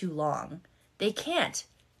facade for too long. They can't.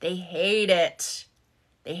 They hate it.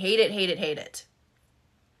 They hate it, hate it, hate it.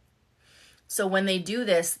 So when they do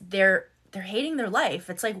this, they're hating their life.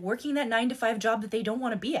 It's like working that 9-to-5 job that they don't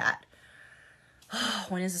want to be at.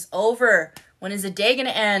 When is this over? When is the day going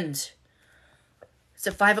to end? Is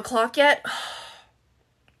it 5 o'clock yet?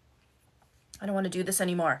 I don't want to do this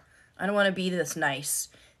anymore. I don't want to be this nice.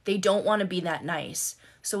 They don't want to be that nice.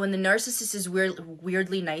 So when the narcissist is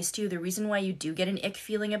weirdly nice to you, the reason why you do get an ick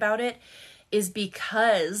feeling about it is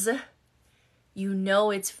because you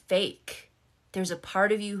know it's fake. There's a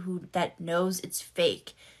part of you that knows it's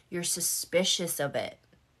fake. You're suspicious of it.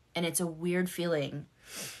 And it's a weird feeling.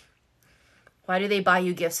 Why do they buy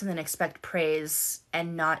you gifts and then expect praise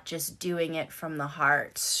and not just doing it from the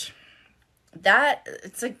heart?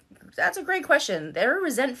 That's a great question. They're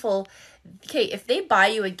resentful. Okay, if they buy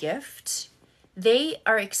you a gift, they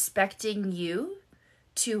are expecting you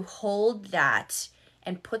to hold that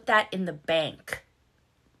and put that in the bank.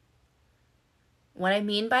 What I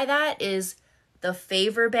mean by that is the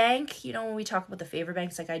favor bank. You know, when we talk about the favor bank,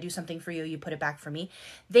 it's like I do something for you, you put it back for me.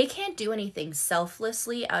 They can't do anything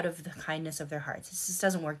selflessly out of the kindness of their hearts. It just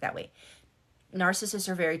doesn't work that way. Narcissists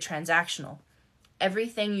are very transactional.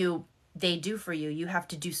 Everything they do for you, you have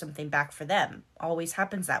to do something back for them. Always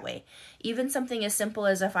happens that way. Even something as simple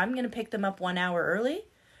as if I'm going to pick them up 1 hour early,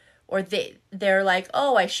 or they're like,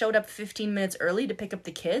 oh, I showed up 15 minutes early to pick up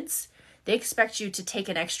the kids. They expect you to take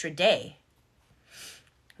an extra day,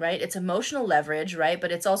 right? It's emotional leverage, right?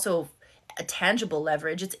 But it's also a tangible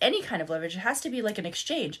leverage. It's any kind of leverage. It has to be like an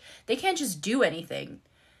exchange. They can't just do anything.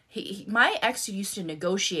 My ex used to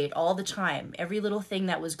negotiate all the time, every little thing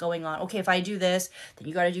that was going on. Okay, if I do this, then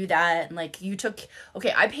you got to do that. And like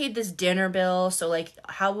I paid this dinner bill. So like,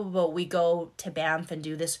 how about we go to Banff and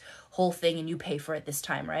do this whole thing and you pay for it this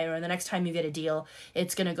time, right? Or the next time you get a deal,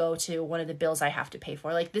 it's going to go to one of the bills I have to pay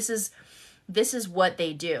for. Like this is what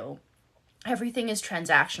they do. Everything is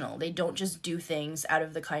transactional. They don't just do things out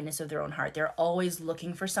of the kindness of their own heart. They're always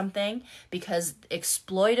looking for something because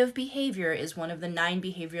exploitive behavior is one of the 9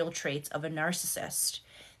 behavioral traits of a narcissist.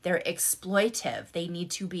 They're exploitive. They need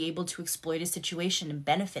to be able to exploit a situation and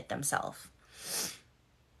benefit themselves.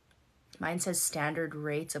 Mine says standard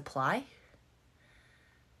rates apply.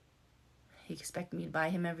 You expect me to buy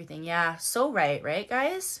him everything. Yeah, so right,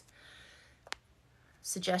 guys?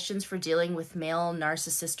 Suggestions for dealing with male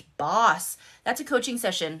narcissist boss. That's a coaching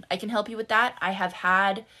session. I can help you with that. I have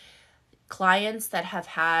had clients that have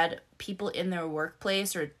had people in their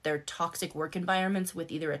workplace or their toxic work environments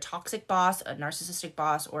with either a toxic boss, a narcissistic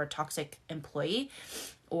boss, or a toxic employee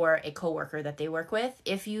or a coworker that they work with.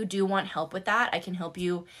 If you do want help with that, I can help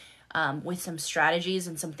you with some strategies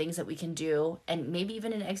and some things that we can do, and maybe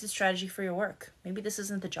even an exit strategy for your work. Maybe this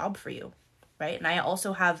isn't the job for you. Right? And I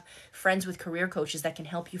also have friends with career coaches that can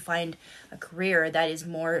help you find a career that is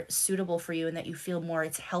more suitable for you and that you feel more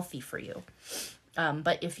it's healthy for you.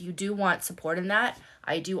 But if you do want support in that,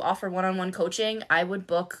 I do offer one-on-one coaching. I would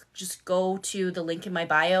just go to the link in my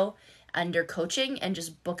bio under coaching and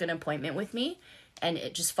just book an appointment with me and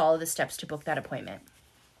just follow the steps to book that appointment.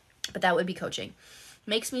 But that would be coaching.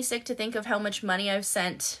 Makes me sick to think of how much money I've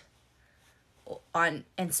spent on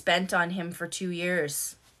him for 2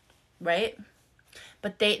 years, right?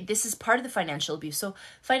 But this is part of the financial abuse. So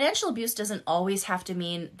financial abuse doesn't always have to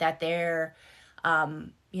mean that they're,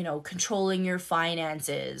 controlling your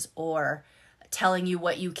finances or telling you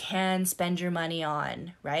what you can spend your money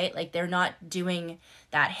on, right? Like they're not doing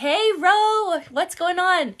that. Hey, Ro, what's going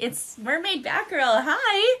on? It's Mermaid Batgirl.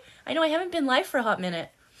 Hi. I know I haven't been live for a hot minute.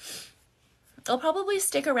 I'll probably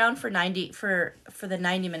stick around for the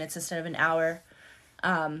 90 minutes instead of an hour.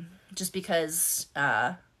 Just because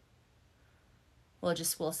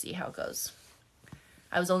we'll see how it goes.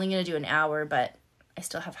 I was only going to do an hour, but I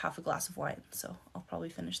still have half a glass of wine, so I'll probably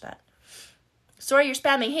finish that. Sorry, you're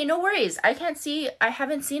spamming. Hey, no worries. I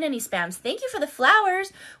haven't seen any spams. Thank you for the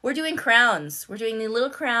flowers. We're doing crowns. We're doing the little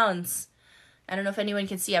crowns. I don't know if anyone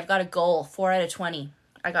can see. I've got a goal, 4 out of 20.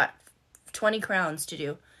 I got 20 crowns to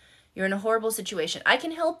do. You're in a horrible situation. I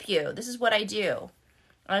can help you. This is what I do.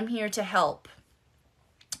 I'm here to help.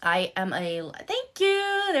 Thank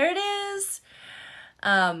you. There it is.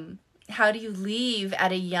 How do you leave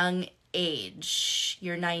at a young age?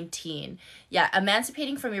 You're 19. Yeah,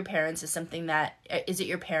 emancipating from your parents is something that, is it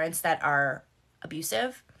your parents that are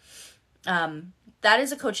abusive? That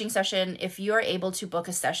is a coaching session. If you're able to book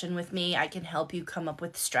a session with me, I can help you come up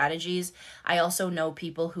with strategies. I also know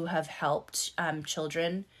people who have helped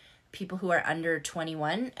children, people who are under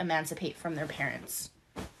 21, emancipate from their parents,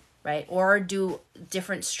 right? Or do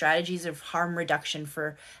different strategies of harm reduction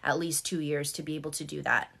for at least 2 years to be able to do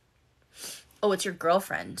that. Oh, it's your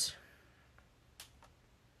girlfriend.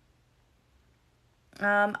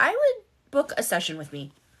 I would book a session with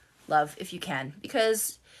me, love, if you can,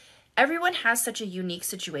 because everyone has such a unique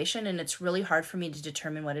situation and it's really hard for me to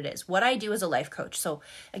determine what it is. What I do as a life coach. So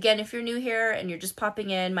again, if you're new here and you're just popping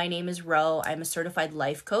in, my name is Ro. I'm a certified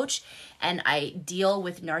life coach and I deal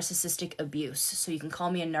with narcissistic abuse. So you can call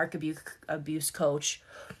me a narc abuse coach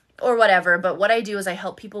or whatever. But what I do is I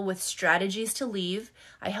help people with strategies to leave.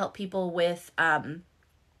 I help people with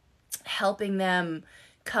helping them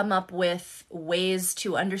come up with ways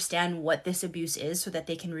to understand what this abuse is so that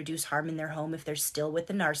they can reduce harm in their home if they're still with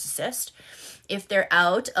the narcissist. If they're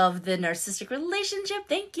out of the narcissistic relationship,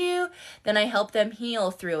 thank you, then I help them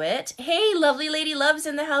heal through it. Hey, lovely lady loves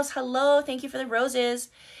in the house. Hello, thank you for the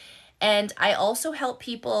roses. And I also help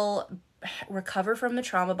people recover from the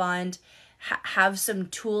trauma bond, have some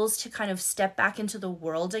tools to kind of step back into the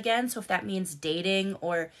world again. So if that means dating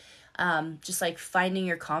or just like finding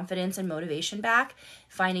your confidence and motivation back,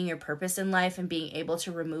 finding your purpose in life and being able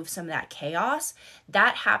to remove some of that chaos,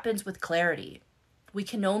 that happens with clarity. We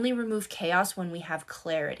can only remove chaos when we have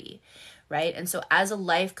clarity, right? And so as a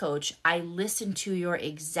life coach, I listen to your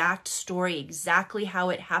exact story, exactly how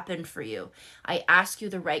it happened for you. I ask you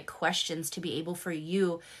the right questions to be able for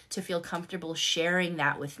you to feel comfortable sharing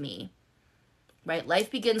that with me, right? Life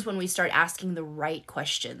begins when we start asking the right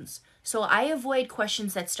questions. So I avoid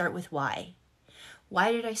questions that start with why.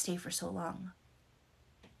 Why did I stay for so long?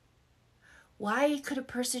 Why could a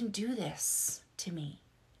person do this to me?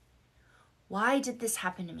 Why did this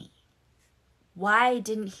happen to me? Why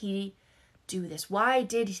didn't he do this? Why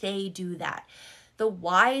did they do that? The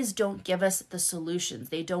whys don't give us the solutions.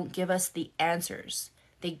 They don't give us the answers.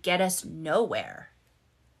 They get us nowhere.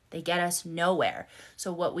 They get us nowhere.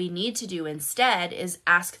 So what we need to do instead is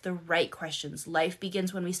ask the right questions. Life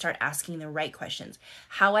begins when we start asking the right questions.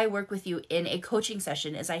 How I work with you in a coaching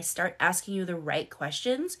session is I start asking you the right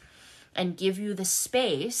questions and give you the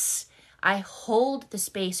space. I hold the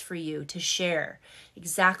space for you to share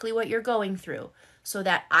exactly what you're going through so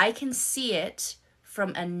that I can see it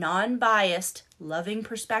from a non-biased, loving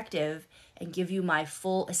perspective and give you my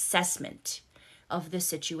full assessment of the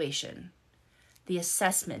situation. The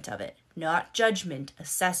assessment of it, not judgment,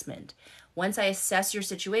 assessment. Once I assess your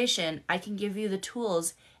situation, I can give you the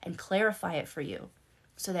tools and clarify it for you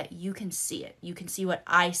so that you can see it. You can see what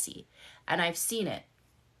I see. And I've seen it.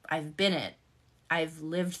 I've been it. I've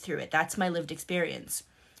lived through it. That's my lived experience.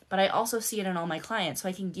 But I also see it in all my clients. So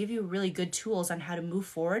I can give you really good tools on how to move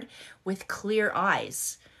forward with clear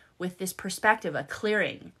eyes, with this perspective, a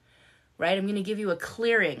clearing, right? I'm going to give you a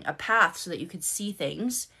clearing, a path so that you can see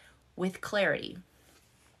things with clarity.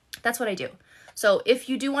 That's what I do. So if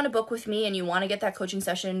you do want to book with me and you want to get that coaching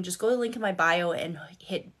session, just go to the link in my bio and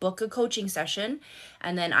hit book a coaching session,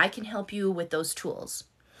 and then I can help you with those tools.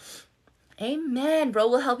 Amen. Bro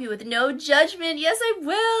will help you with no judgment. Yes, I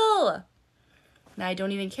will. Now I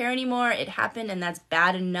don't even care anymore. It happened and that's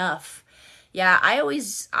bad enough. Yeah, I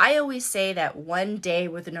always say that one day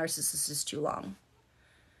with a narcissist is too long.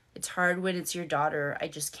 It's hard when it's your daughter. I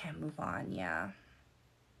just can't move on. Yeah.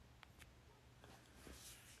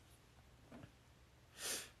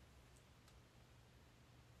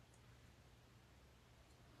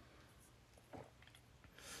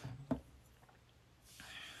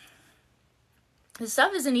 This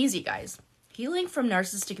stuff isn't easy, guys. Healing from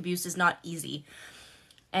narcissistic abuse is not easy.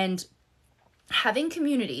 And having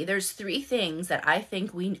community, there's 3 things that I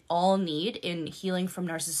think we all need in healing from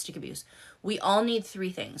narcissistic abuse. We all need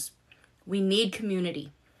 3 things. We need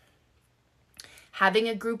community. Having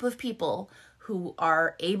a group of people who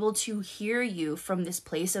are able to hear you from this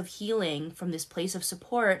place of healing, from this place of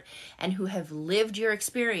support, and who have lived your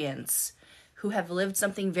experience, who have lived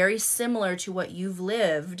something very similar to what you've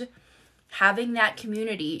lived, having that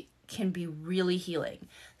community can be really healing.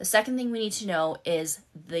 The second thing we need to know is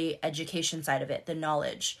the education side of it, the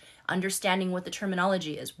knowledge, understanding what the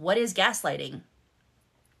terminology is. What is gaslighting?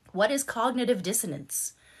 What is cognitive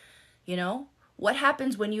dissonance? You know, what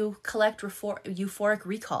happens when you collect euphoric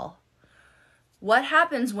recall? What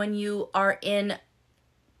happens when you are in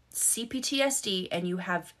CPTSD and you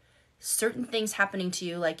have certain things happening to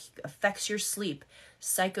you, like affects your sleep,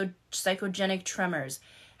 psychogenic tremors,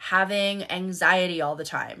 having anxiety all the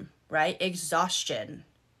time, right? Exhaustion.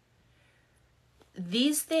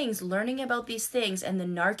 These things, learning about these things and the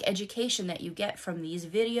narc education that you get from these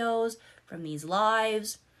videos, from these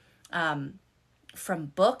lives, from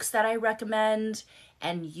books that I recommend,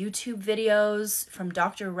 and YouTube videos from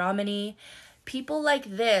Dr. Ramani. People like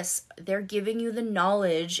this, they're giving you the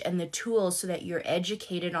knowledge and the tools so that you're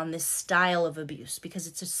educated on this style of abuse, because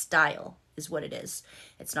it's a style is what it is.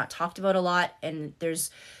 It's not talked about a lot, and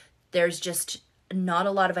there's just not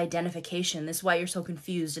a lot of identification. This is why you're so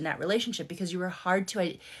confused in that relationship, because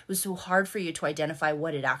it was so hard for you to identify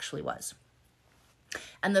what it actually was.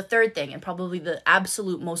 And the third thing, and probably the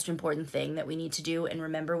absolute most important thing that we need to do and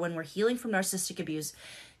remember when we're healing from narcissistic abuse,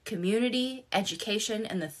 community, education,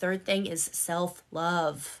 and the third thing is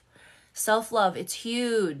self-love. Self-love, it's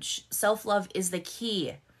huge. Self-love is the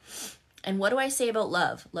key. And what do I say about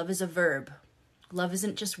love? Love is a verb. Love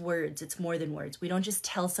isn't just words, it's more than words. We don't just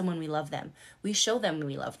tell someone we love them. We show them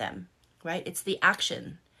we love them, right? It's the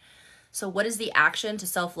action. So what is the action to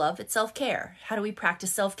self-love? It's self-care. How do we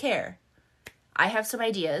practice self-care? I have some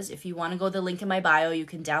ideas. If you want to go to the link in my bio, you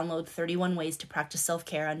can download 31 ways to practice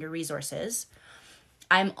self-care under resources.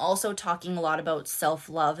 I'm also talking a lot about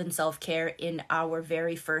self-love and self-care in our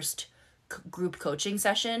very first group coaching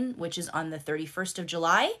session, which is on the 31st of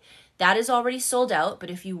July. That is already sold out, but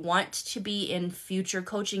if you want to be in future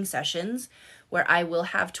coaching sessions where I will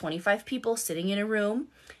have 25 people sitting in a room,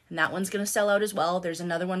 and that one's going to sell out as well. There's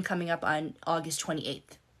another one coming up on August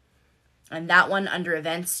 28th. And that one under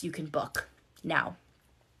events, you can book now.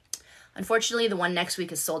 Unfortunately, the one next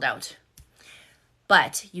week is sold out.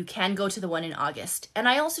 But you can go to the one in August. And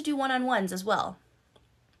I also do one-on-ones as well.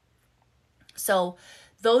 So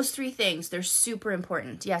those three things, they're super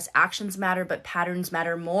important. Yes, actions matter, but patterns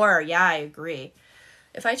matter more. Yeah, I agree.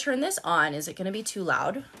 If I turn this on, is it going to be too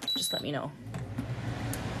loud? Just let me know.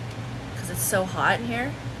 Because it's so hot in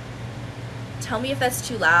here. Tell me if that's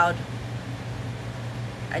too loud.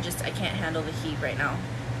 I can't handle the heat right now.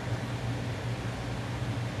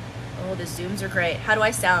 Oh, the zooms are great. How do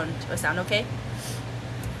I sound? Do I sound okay?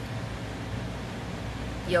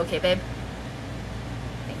 You okay, babe?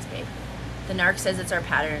 Thanks, babe. The narc says it's our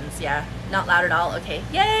patterns. Yeah, not loud at all. Okay,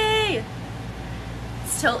 yay!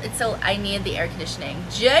 It's so I need the air conditioning.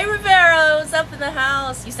 Jay Rivero's up in the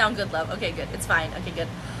house. You sound good, love. Okay, good. It's fine. Okay, good.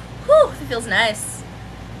 Whew, it feels nice.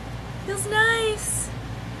 Feels nice.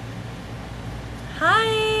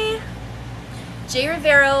 Hi. Jay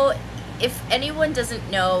Rivero, if anyone doesn't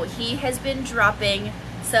know, he has been dropping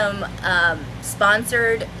some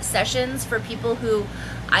sponsored sessions for people who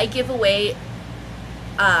I give away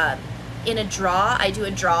in a draw. I do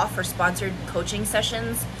a draw for sponsored coaching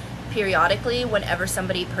sessions periodically whenever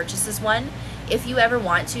somebody purchases one. If you ever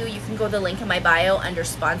want to, you can go to the link in my bio under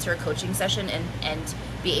sponsor a coaching session and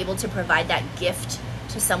be able to provide that gift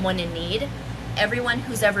to someone in need. Everyone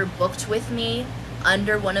who's ever booked with me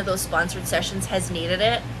under one of those sponsored sessions has needed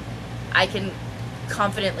it. I can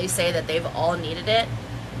confidently say that they've all needed it.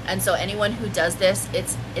 And so anyone who does this,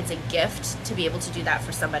 it's a gift to be able to do that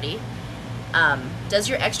for somebody. Does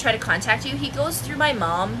your ex try to contact you? He goes through my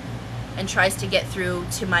mom and tries to get through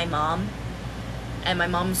to my mom. And my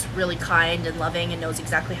mom's really kind and loving and knows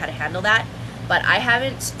exactly how to handle that. But I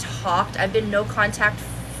haven't talked. I've been no contact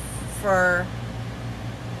for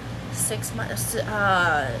 6 months.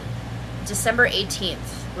 December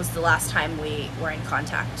 18th was the last time we were in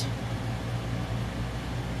contact.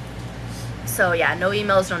 So yeah, no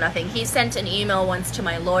emails, no nothing. He sent an email once to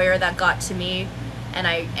my lawyer that got to me, and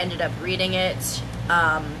I ended up reading it.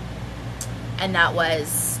 And that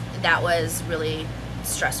was really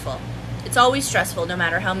stressful. It's always stressful, no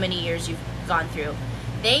matter how many years you've gone through.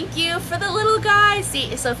 Thank you for the little guys.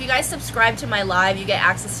 See, so if you guys subscribe to my live, you get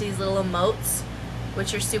access to these little emotes,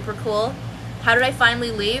 which are super cool. How did I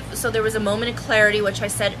finally leave? So there was a moment of clarity, which I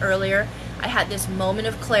said earlier. I had this moment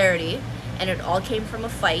of clarity, and it all came from a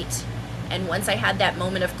fight. And once I had that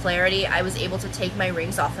moment of clarity, I was able to take my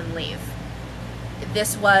rings off and leave.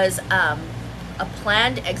 This was a a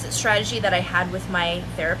planned exit strategy that I had with my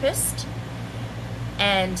therapist.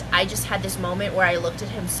 And I just had this moment where I looked at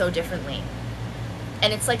him so differently.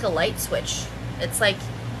 And it's like a light switch. It's like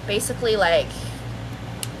basically like,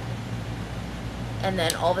 and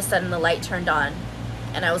then all of a sudden the light turned on.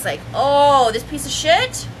 And I was like, oh, this piece of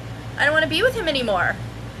shit, I don't want to be with him anymore.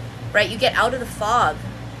 Right? You get out of the fog.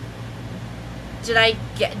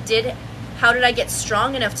 How did I get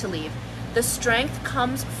strong enough to leave? The strength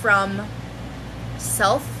comes from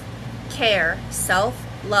self-care,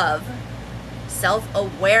 self-love,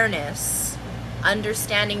 self-awareness,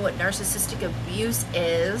 understanding what narcissistic abuse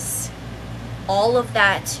is. All of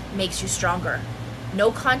that makes you stronger.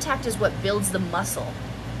 No contact is what builds the muscle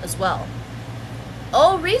as well.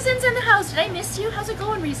 Oh, Reason's in the house. Did I miss you? How's it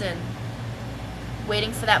going, Reason?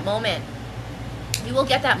 Waiting for that moment. You will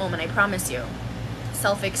get that moment, I promise you.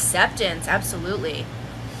 Self-acceptance, absolutely.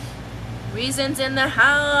 Reason's in the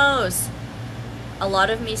house. A lot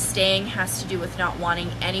of me staying has to do with not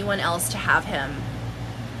wanting anyone else to have him.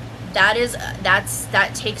 That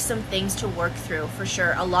takes some things to work through, for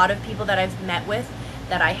sure. A lot of people that I've met with,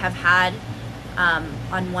 that I have had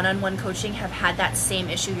on one-on-one coaching, have had that same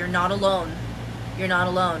issue. You're not alone. You're not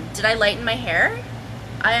alone. Did I lighten my hair?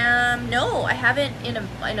 No, I haven't in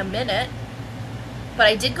a minute. But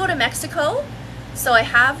I did go to Mexico, so I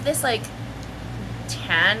have this like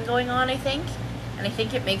tan going on, I think, and I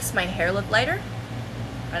think it makes my hair look lighter.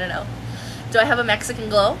 I don't know. Do I have a Mexican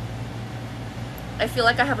glow? I feel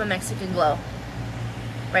like I have a Mexican glow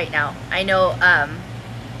right now. I know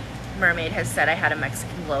Mermaid has said I had a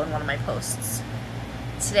Mexican glow in one of my posts.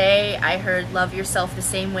 Today I heard love yourself the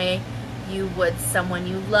same way you would someone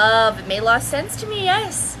you love. It made a lot of sense to me,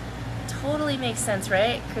 yes. Totally makes sense,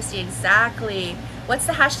 right? Christy, exactly. What's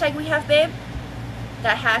the hashtag we have, babe?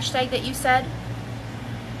 That hashtag that you said?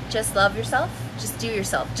 Just love yourself? Just do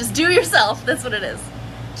yourself. Just do yourself. That's what it is.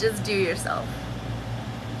 Just do yourself.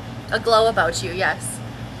 A glow about you, yes.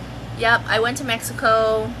 Yep, I went to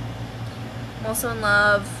Mexico. I'm also in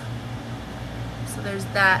love. So there's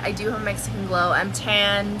that. I do have a Mexican glow. I'm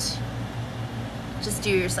tanned. Just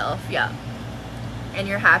do yourself, yeah. And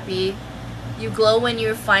you're happy. You glow when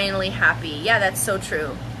you're finally happy. Yeah, that's so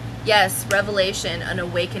true. Yes, revelation, an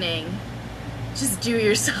awakening. Just do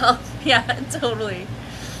yourself. Yeah, totally.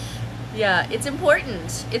 Yeah, it's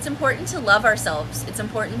important. It's important to love ourselves. It's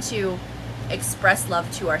important to express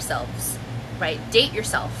love to ourselves, right? Date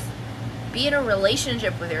yourself. Be in a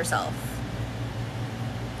relationship with yourself,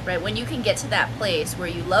 right? When you can get to that place where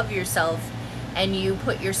you love yourself and you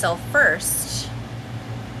put yourself first,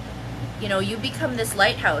 you know, you become this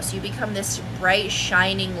lighthouse. You become this bright,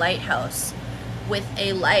 shining lighthouse with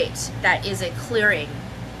a light that is a clearing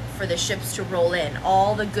for the ships to roll in.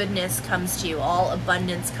 All the goodness comes to you. All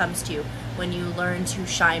abundance comes to you when you learn to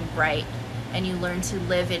shine bright and you learn to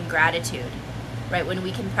live in gratitude, right? When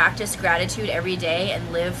we can practice gratitude every day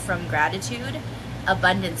and live from gratitude,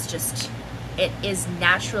 abundance just, it is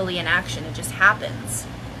naturally in action. It just happens.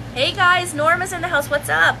 Hey guys, Norma's in the house. What's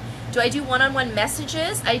up? Do I do one-on-one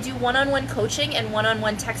messages? I do one-on-one coaching and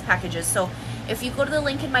one-on-one text packages. So if you go to the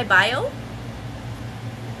link in my bio,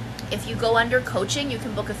 if you go under coaching, you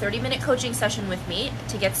can book a 30-minute coaching session with me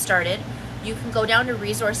to get started. You can go down to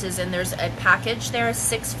resources and there's a package there,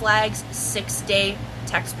 6 Flags, 6-day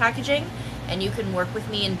text packaging, and you can work with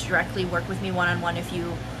me and directly work with me one-on-one if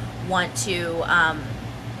you want to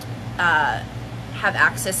have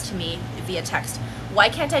access to me via text. Why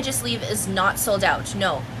Can't I Just Leave is not sold out,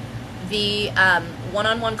 no. The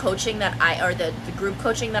one-on-one coaching that the group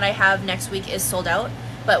coaching that I have next week is sold out.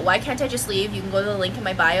 But Why Can't I Just Leave? You can go to the link in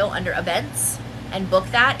my bio under events and book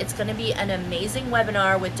that. It's going to be an amazing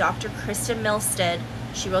webinar with Dr. Kristen Milstead.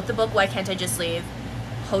 She wrote the book Why Can't I Just Leave,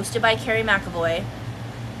 hosted by Carrie McAvoy,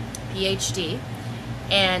 PhD,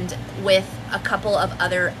 and with a couple of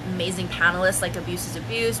other amazing panelists like Abuse is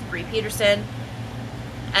Abuse, Bree Peterson,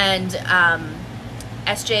 and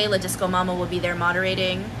SJ La Disco Mama will be there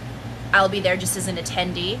moderating. I'll be there just as an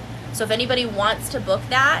attendee. So if anybody wants to book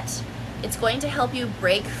that, it's going to help you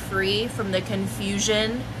break free from the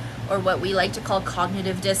confusion or what we like to call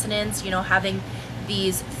cognitive dissonance, you know, having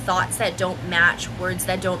these thoughts that don't match, words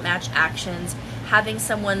that don't match actions, having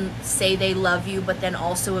someone say they love you but then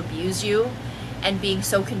also abuse you, and being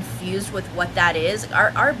so confused with what that is.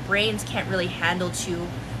 Our brains can't really handle two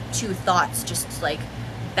thoughts just like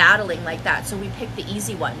battling like that. So we pick the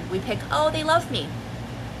easy one. We pick, oh, they love me.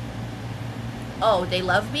 Oh, they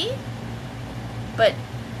love me? But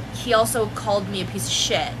he also called me a piece of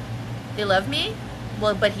shit. They love me?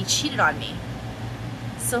 Well, but he cheated on me.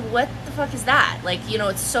 So what the fuck is that? Like, you know,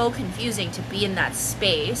 it's so confusing to be in that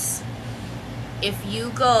space. if you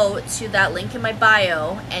go to that link in my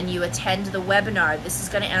bio and you attend the webinar, this is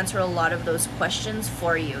going to answer a lot of those questions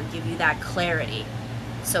for you, give you that clarity.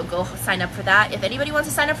 So go sign up for that. If anybody wants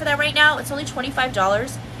to sign up for that right now, it's only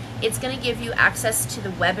 $25. It's going to give you access to the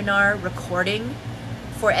webinar recording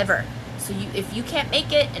forever. So if you can't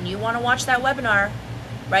make it and you want to watch that webinar,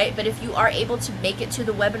 right? But if you are able to make it to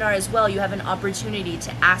the webinar as well, you have an opportunity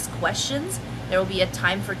to ask questions. There will be a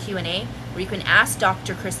time for Q&A where you can ask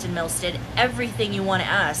Dr. Kristen Milstead everything you want to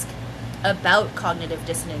ask about cognitive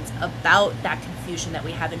dissonance, about that confusion that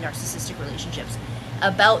we have in narcissistic relationships,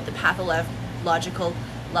 about the pathological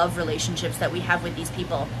love relationships that we have with these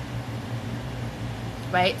people,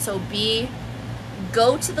 right? So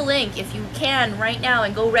go to the link if you can right now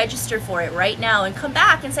and go register for it right now and come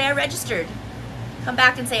back and say, I registered. Come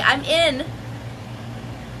back and say, I'm in.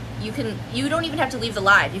 You don't even have to leave the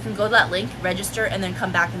live. You can go to that link, register, and then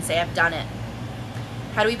come back and say, I've done it.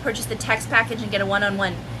 How do we purchase the text package and get a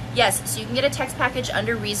one-on-one? Yes, so you can get a text package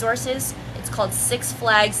under resources. It's called Six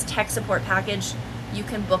Flags Tech Support Package. You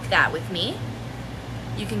can book that with me.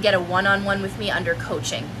 You can get a one-on-one with me under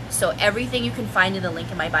coaching. So everything you can find in the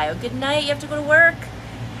link in my bio. Good night, you have to go to work.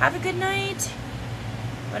 Have a good night.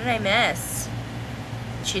 What did I miss?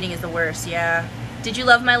 Cheating is the worst, yeah. Did you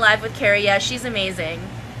love my live with Carrie? Yeah, she's amazing.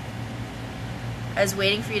 I was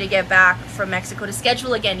waiting for you to get back from Mexico to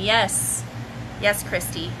schedule again. Yes. Yes,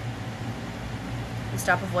 Christy. We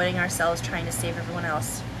stop avoiding ourselves trying to save everyone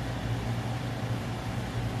else.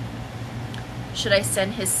 Should I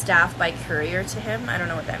send his staff by courier to him? I don't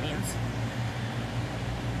know what that means.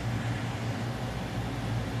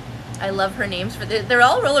 I love her names for they're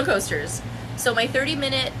all roller coasters. So my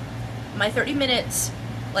 30-minute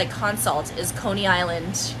like consult is Coney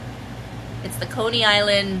Island. It's the Coney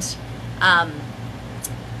Island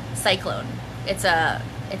Cyclone.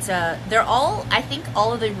 They're all, I think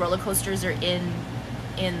all of the roller coasters are in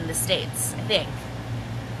the States, I think.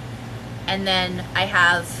 And then I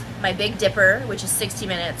have my Big Dipper, which is 60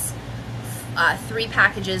 minutes. 3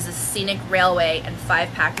 packages is Scenic Railway and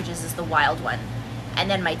 5 packages is the Wild One. And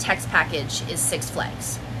then my text package is Six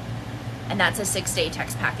Flags. And that's a 6-day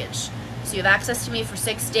text package. So you have access to me for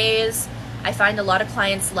 6 days. I find a lot of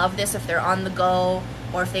clients love this if they're on the go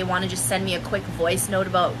or if they want to just send me a quick voice note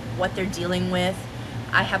about what they're dealing with.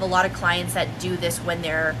 I have a lot of clients that do this when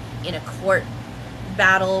they're in a court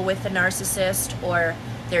battle with a narcissist, or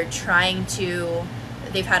they're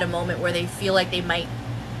they've had a moment where they feel like they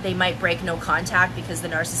might break no contact because the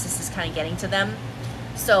narcissist is kind of getting to them.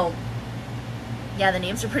 So yeah, the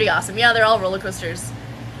names are pretty awesome. Yeah, they're all roller coasters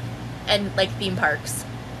and like theme parks.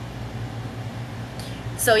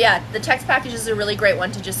 So yeah, the text package is a really great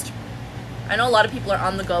one to just, I know a lot of people are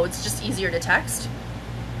on the go. It's just easier to text.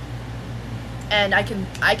 And I can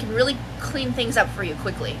really clean things up for you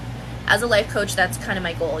quickly. As a life coach, that's kind of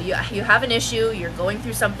my goal. You have an issue, you're going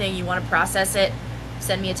through something, you want to process it,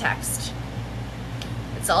 send me a text.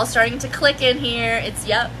 It's all starting to click in here. It's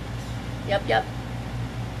yep.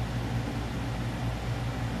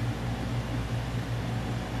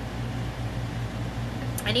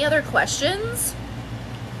 Any other questions?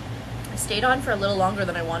 I stayed on for a little longer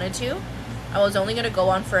than I wanted to. I was only going to go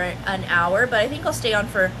on for an hour, but I think I'll stay on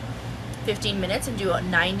for 15 minutes and do a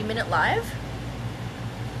 90-minute live.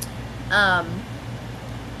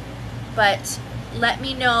 But let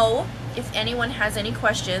me know if anyone has any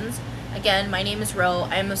questions. Again, my name is Ro.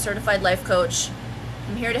 I am a certified life coach.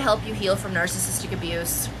 I'm here to help you heal from narcissistic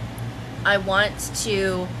abuse. I want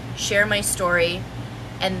to share my story,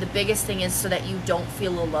 and the biggest thing is so that you don't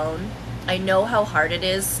feel alone. I know how hard it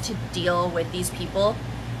is to deal with these people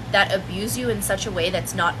that abuse you in such a way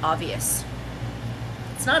that's not obvious.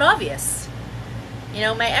 It's not obvious. You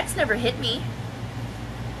know, my ex never hit me.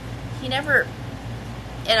 He never,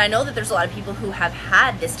 and I know that there's a lot of people who have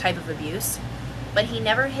had this type of abuse, but he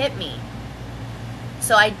never hit me.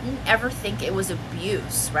 So I didn't ever think it was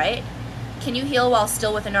abuse, right? Can you heal while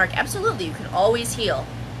still with a narc? Absolutely, you can always heal.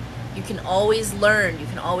 You can always learn, you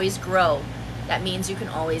can always grow. That means you can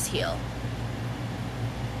always heal.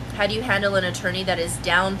 How do you handle an attorney that is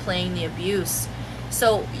downplaying the abuse?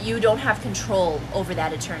 So you don't have control over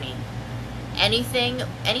that attorney.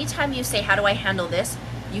 Anytime you say, how do I handle this?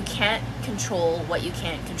 You can't control what you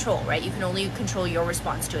can't control, right? You can only control your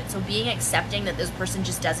response to it. So being accepting that this person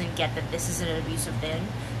just doesn't get that this is an abusive thing,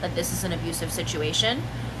 that this is an abusive situation,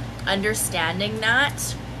 understanding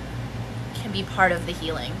that can be part of the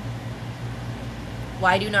healing.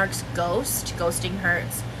 Why do narcs ghost? Ghosting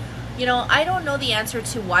hurts. You know, I don't know the answer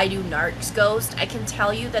to why do narcs ghost. I can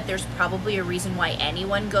tell you that there's probably a reason why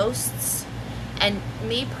anyone ghosts. And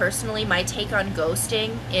me personally, my take on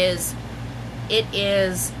ghosting is it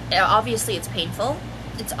is, obviously it's painful.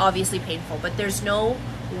 It's obviously painful, but there's no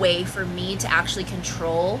way for me to actually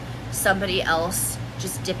control somebody else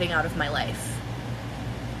just dipping out of my life,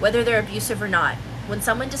 whether they're abusive or not. When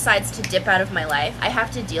someone decides to dip out of my life, I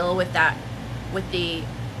have to deal with that, with the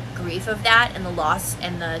grief of that and the loss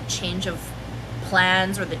and the change of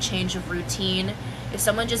plans or the change of routine. If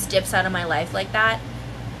someone just dips out of my life like that,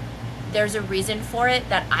 there's a reason for it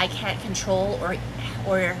that I can't control,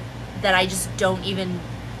 or that I just don't even,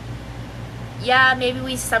 yeah, maybe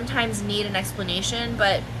we sometimes need an explanation,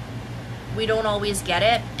 but we don't always get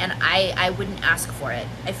it, and I wouldn't ask for it.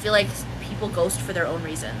 I feel like people ghost for their own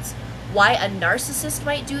reasons. Why a narcissist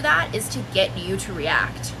might do that is to get you to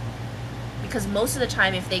react. Because most of the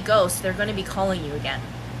time, if they ghost, they're going to be calling you again.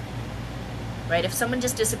 Right? If someone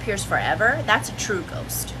just disappears forever, that's a true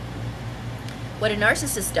ghost. What a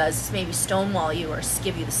narcissist does is maybe stonewall you or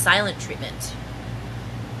give you the silent treatment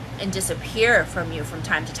and disappear from you from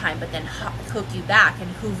time to time, but then hook you back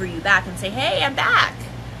and hoover you back and say, hey, I'm back.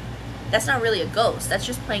 That's not really a ghost. That's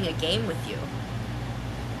just playing a game with you.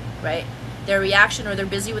 Right? Their reaction, or they're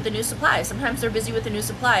busy with the new supply. Sometimes they're busy with the new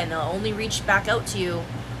supply and they'll only reach back out to you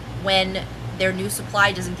when their new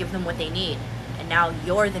supply doesn't give them what they need. And now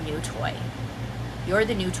you're the new toy. You're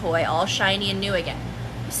the new toy, all shiny and new again.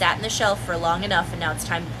 You sat in the shelf for long enough, and now it's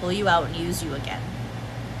time to pull you out and use you again.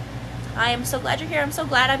 I am so glad you're here. I'm so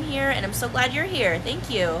glad I'm here, and I'm so glad you're here. Thank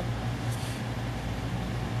you.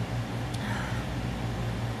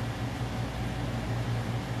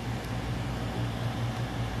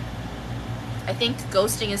 I think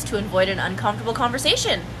ghosting is to avoid an uncomfortable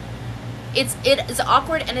conversation. It is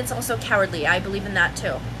awkward, and it's also cowardly. I believe in that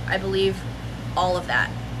too. I believe all of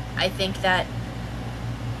that. I think that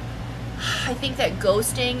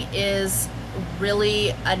ghosting is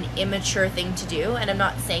really an immature thing to do, and I'm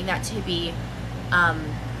not saying that to be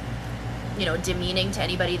demeaning to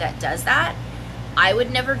anybody that does that. I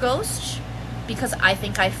would never ghost because I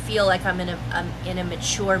feel like I'm in a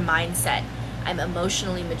mature mindset. I'm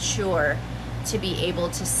emotionally mature to be able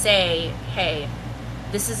to say, hey,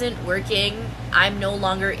 this isn't working, I'm no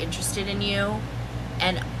longer interested in you,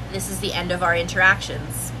 and this is the end of our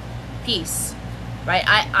interactions. Peace. Right?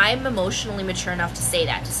 I'm emotionally mature enough to say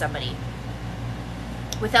that to somebody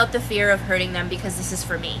without the fear of hurting them, because this is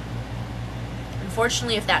for me.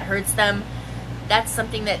 Unfortunately, if that hurts them, that's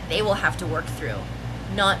something that they will have to work through,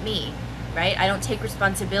 not me. Right? I don't take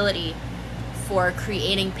responsibility for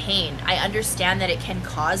creating pain. I understand that it can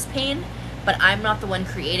cause pain, but I'm not the one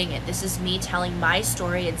creating it. This is me telling my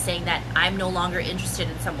story and saying that I'm no longer interested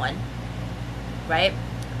in someone, right?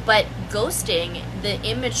 But ghosting, the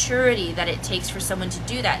immaturity that it takes for someone to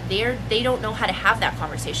do that, they don't know how to have that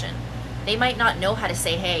conversation. They might not know how to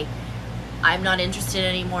say, hey, I'm not interested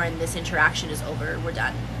anymore and this interaction is over, we're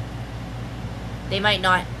done. They might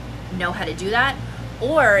not know how to do that,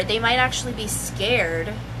 or they might actually be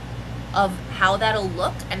scared of how that'll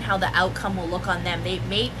look and how the outcome will look on them.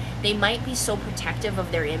 They might be so protective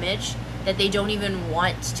of their image that they don't even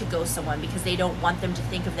want to ghost someone because they don't want them to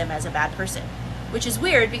think of them as a bad person. Which is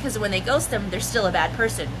weird, because when they ghost them, they're still a bad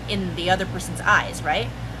person in the other person's eyes, right?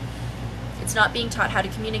 It's not being taught how to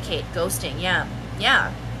communicate. Ghosting,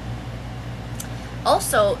 yeah.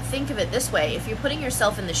 Also, think of it this way. If you're putting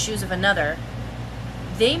yourself in the shoes of another,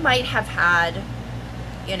 they might have had,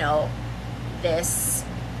 this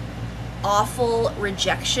awful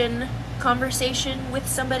rejection conversation with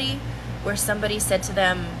somebody where somebody said to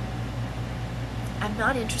them, I'm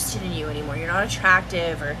not interested in you anymore, you're not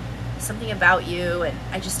attractive, or something about you, and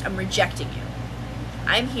I'm rejecting you.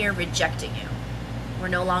 I'm here rejecting you. We're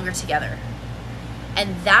no longer together.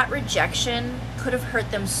 And that rejection could have hurt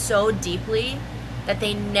them so deeply that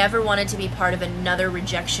they never wanted to be part of another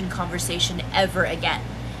rejection conversation ever again,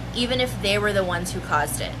 even if they were the ones who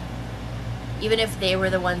caused it. Even if they were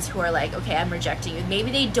the ones who are like, okay, I'm rejecting you.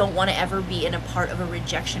 Maybe they don't want to ever be in a part of a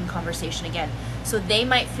rejection conversation again. So they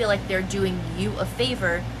might feel like they're doing you a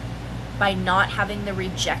favor by not having the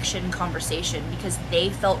rejection conversation, because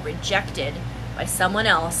they felt rejected by someone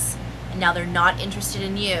else, and now they're not interested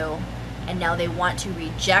in you, and now they want to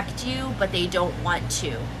reject you, but they don't want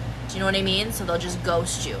to. Do you know what I mean? So they'll just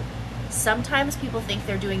ghost you. Sometimes people think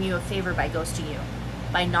they're doing you a favor by ghosting you,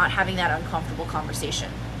 by not having that uncomfortable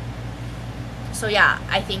conversation. So yeah,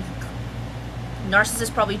 I think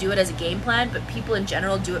narcissists probably do it as a game plan, but people in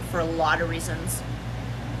general do it for a lot of reasons.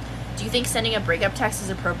 Do you think sending a breakup text is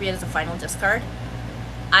appropriate as a final discard?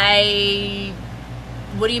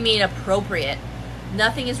 What do you mean appropriate?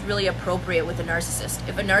 Nothing is really appropriate with a narcissist.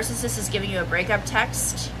 If a narcissist is giving you a breakup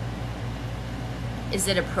text, is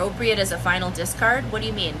it appropriate as a final discard? What do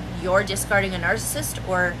you mean? You're discarding a narcissist,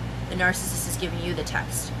 or The narcissist is giving you the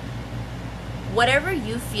text. Whatever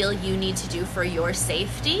you feel you need to do for your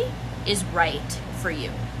safety is right for you.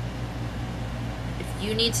 If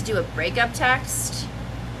you need to do a breakup text,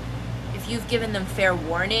 if you've given them fair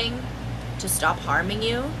warning to stop harming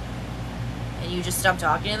you, and you just stop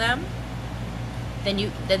talking to them,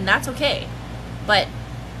 then that's okay. But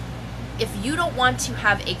if you don't want to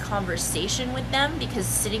have a conversation with them because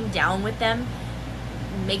sitting down with them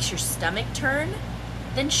makes your stomach turn,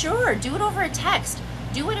 then sure, do it over a text.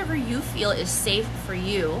 Do whatever you feel is safe for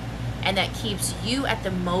you and that keeps you at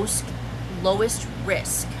the lowest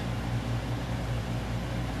risk.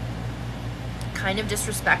 Kind of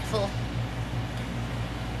disrespectful.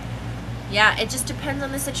 Yeah, it just depends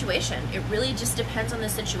on the situation. It really just depends on the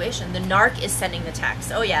situation. The narc is sending the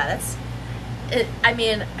text. Oh yeah, that's it. I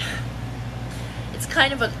mean, it's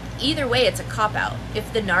kind of either way, it's a cop-out.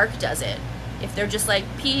 If the narc does it, if they're just like,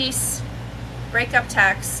 peace, breakup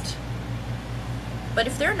text. But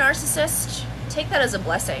if they're a narcissist, take that as a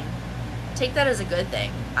blessing. Take that as a good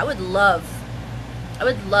thing. I would have loved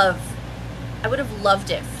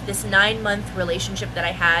it. This 9-month relationship that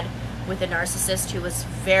I had with a narcissist who was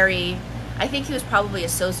I think he was probably a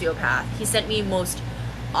sociopath. He sent me most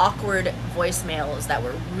awkward voicemails that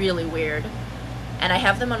were really weird. And I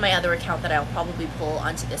have them on my other account that I'll probably pull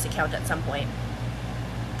onto this account at some point.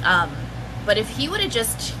 But if he would have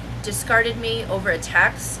just discarded me over a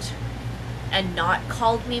text and not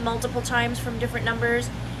called me multiple times from different numbers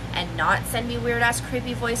and not send me weird ass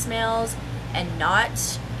creepy voicemails and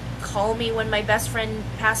not call me when my best friend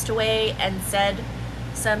passed away and said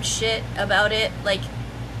some shit about it, like,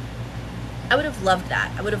 I would have loved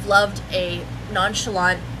that. I would have loved a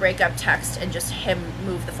nonchalant breakup text and just him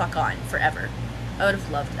move the fuck on forever. I would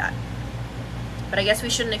have loved that. But I guess we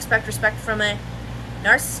shouldn't expect respect from a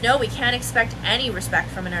narcissist. No, we can't expect any respect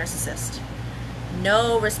from a narcissist.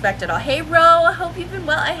 No respect at all. Hey, Ro, I hope you've been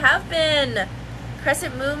well. I have been.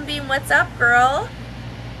 Crescent Moonbeam, what's up, girl?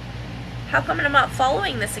 How come I'm not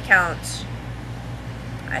following this account?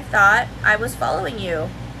 I thought I was following you.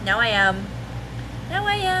 Now I am. Now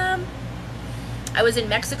I am. I was in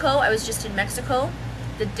Mexico. I was just in Mexico.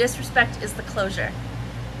 The disrespect is the closure.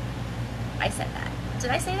 I said that.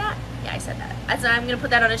 Did I say that? Yeah, I said that. I'm going to put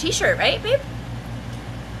that on a t-shirt, right, babe?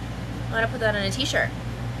 I'm going to put that on a t-shirt.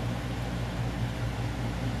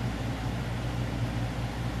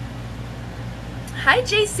 Hi,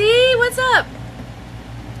 JC. What's up?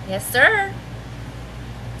 Yes, sir.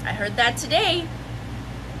 I heard that today.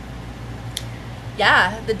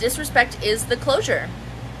 Yeah, the disrespect is the closure.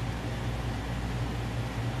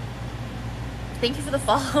 Thank you for the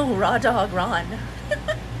follow, Raw Dog Ron.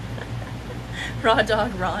 Raw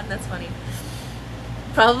Dog Ron, that's funny.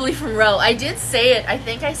 Probably from Ro. I did say it. I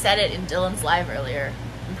think I said it in Dylan's live earlier.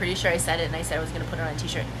 I'm pretty sure I said it, and I said I was going to put it on a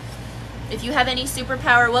t-shirt. If you have any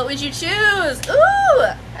superpower, what would you choose? Ooh,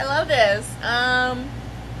 I love this. I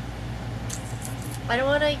don't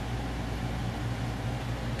want to...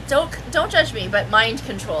 Don't judge me, but mind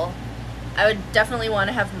control. I would definitely want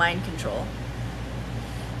to have mind control.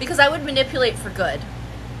 Because I would manipulate for good.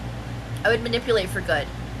 I would manipulate for good.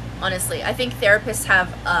 Honestly, I think therapists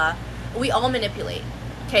have, we all manipulate.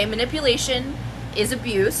 Okay, manipulation is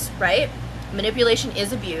abuse, right? Manipulation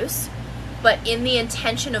is abuse, but in the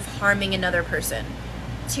intention of harming another person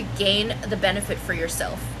to gain the benefit for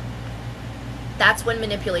yourself. That's when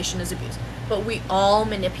manipulation is abuse. But we all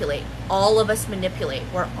manipulate. All of us manipulate.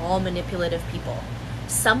 We're all manipulative people.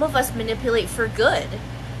 Some of us manipulate for good.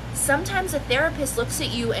 Sometimes a therapist looks at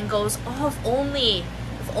you and goes, oh, if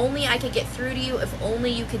only I could get through to you, if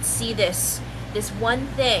only you could see this one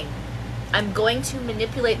thing. I'm going to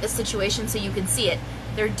manipulate the situation so you can see it.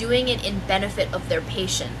 They're doing it in benefit of their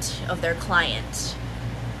patient, of their client.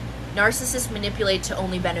 Narcissists manipulate to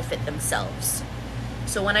only benefit themselves.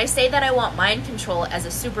 So when I say that I want mind control as a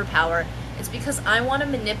superpower, it's because I want to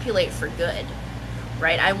manipulate for good,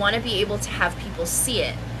 right? I want to be able to have people see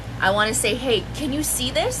it. I want to say, hey, can you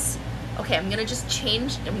see this? Okay, I'm going to just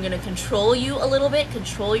change. I'm going to control you a little bit,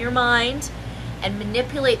 control your mind, and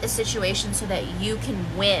manipulate the situation so that you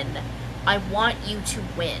can win. I want you to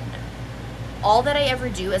win. All that I ever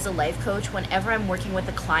do as a life coach, whenever I'm working with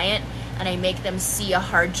a client and I make them see a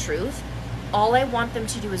hard truth, all I want them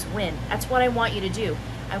to do is win. That's what I want you to do.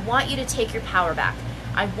 I want you to take your power back.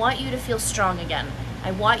 I want you to feel strong again.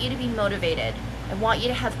 I want you to be motivated. I want you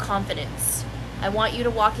to have confidence. I want you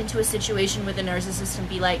to walk into a situation with a narcissist and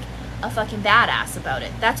be like a fucking badass about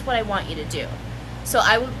it. That's what I want you to do. So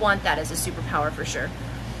I would want that as a superpower for sure.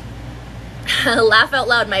 Laugh out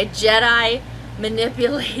loud, my Jedi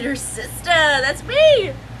manipulator sister. That's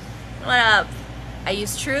me. What up? I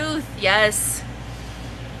use truth. Yes.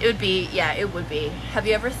 It would be, yeah, it would be. Have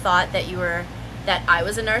you ever thought that that I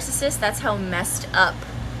was a narcissist? That's how messed up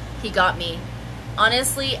he got me.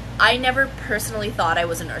 Honestly, I never personally thought I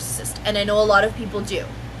was a narcissist, and I know a lot of people do.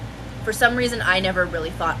 For some reason, I never really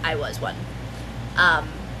thought I was one.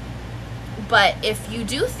 But if you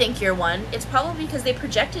do think you're one, it's probably because they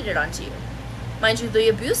projected it onto you. Mind you, the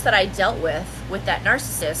abuse that I dealt with that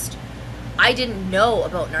narcissist, I didn't know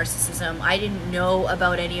about narcissism. I didn't know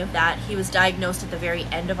about any of that. He was diagnosed at the very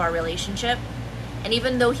end of our relationship. And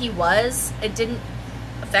even though he was, it didn't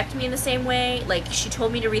affect me in the same way. Like, she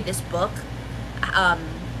told me to read this book.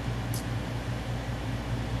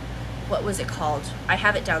 What was it called? I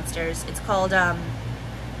have it downstairs. It's called,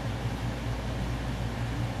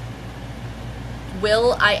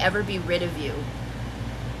 Will I Ever Be Rid of You?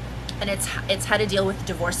 And it's how to deal with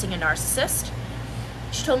divorcing a narcissist.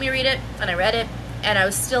 She told me to read it, and I read it, and I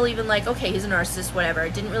was still even like, okay, he's a narcissist, whatever. I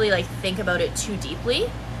didn't really like think about it too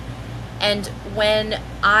deeply. And when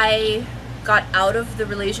I got out of the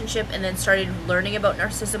relationship and then started learning about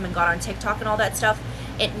narcissism and got on TikTok and all that stuff,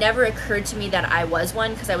 it never occurred to me that I was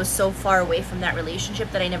one, because I was so far away from that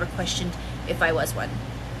relationship that I never questioned if I was one.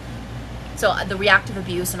 So the reactive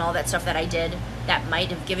abuse and all that stuff that I did that might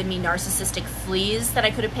have given me narcissistic fleas that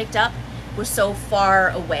I could have picked up was so far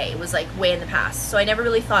away. It was like way in the past. So I never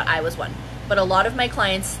really thought I was one. But a lot of my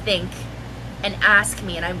clients think and ask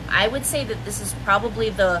me, and I would say that this is probably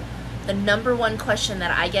the number one question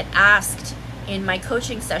that I get asked in my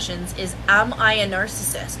coaching sessions is, am I a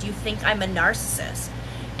narcissist? Do you think I'm a narcissist?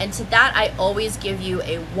 And to that, I always give you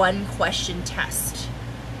a one question test.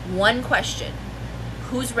 One question.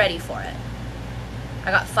 Who's ready for it?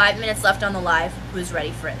 I got 5 minutes left on the live. Who's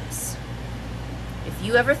ready for this? If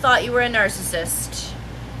you ever thought you were a narcissist,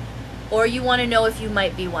 or you want to know if you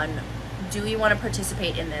might be one, do you want to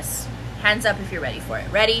participate in this? Hands up if you're ready for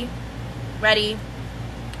it. Ready? Ready?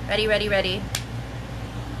 Ready, ready, ready.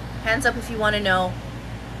 Hands up if you want to know.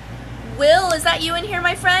 Will, is that you in here,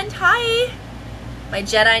 my friend? Hi. My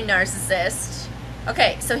Jedi narcissist.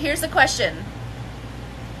 Okay, so here's the question.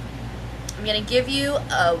 I'm going to give you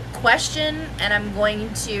a question, and I'm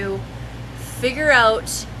going to figure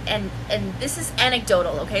out, and this is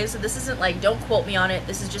anecdotal, okay? So this isn't like, don't quote me on it.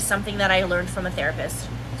 This is just something that I learned from a therapist.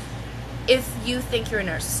 If you think you're a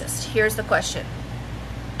narcissist, here's the question.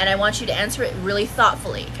 And I want you to answer it really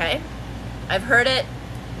thoughtfully, okay? I've heard it,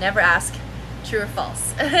 never ask, true or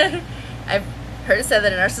false. I've heard it said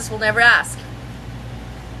that a narcissist will never ask.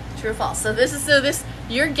 True or false? So this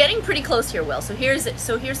you're getting pretty close here, Will. So here's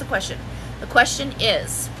the question. The question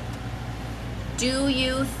is, do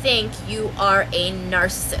you think you are a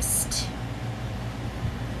narcissist?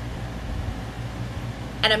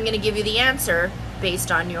 And I'm going to give you the answer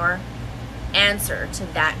based on your answer to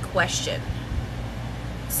that question.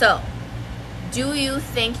 So, do you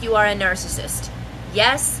think you are a narcissist?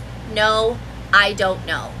 Yes, no, I don't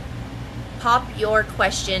know. Pop your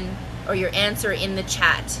question or your answer in the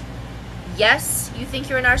chat. Yes, you think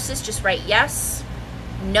you're a narcissist? Just write yes.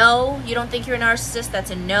 No, you don't think you're a narcissist?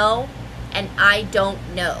 That's a no. And I don't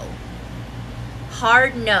know.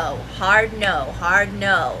 Hard no, hard no, hard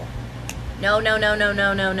no. No, no, no, no,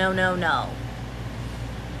 no, no, no, no, no.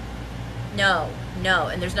 No, no.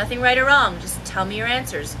 And there's nothing right or wrong. Just tell me your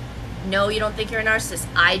answers. No, you don't think you're a narcissist.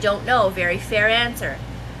 I don't know. Very fair answer.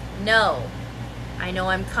 No. I know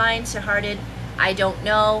I'm kind-hearted. I don't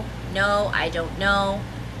know. No, I don't know.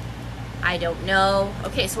 I don't know.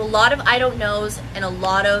 Okay, so a lot of I don't knows and a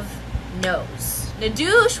lot of no's.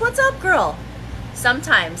 Nadoosh, what's up, girl?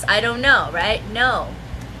 Sometimes I don't know, right? No.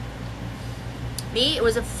 Me, it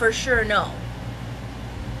was a for sure no.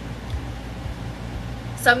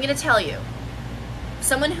 So I'm going to tell you,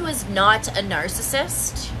 someone who is not a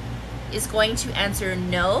narcissist is going to answer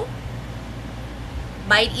no,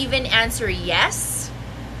 might even answer yes,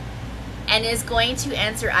 and is going to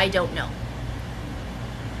answer I don't know.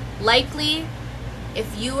 Likely,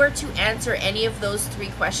 if you were to answer any of those three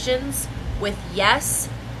questions with yes,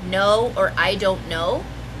 no, or I don't know,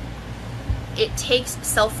 it takes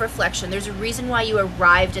self-reflection. There's a reason why you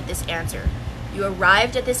arrived at this answer. You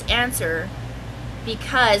arrived at this answer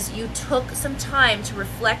because you took some time to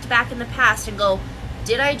reflect back in the past and go,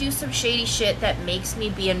 did I do some shady shit that makes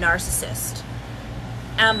me be a narcissist?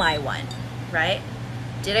 Am I one, right?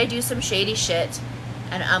 Did I do some shady shit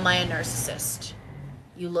and am I a narcissist?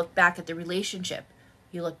 You look back at the relationship.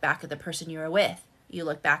 You look back at the person you were with. You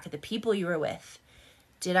look back at the people you were with.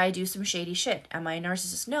 Did I do some shady shit? Am I a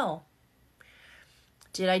narcissist? No.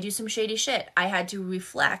 Did I do some shady shit? I had to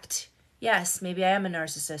reflect. Yes, maybe I am a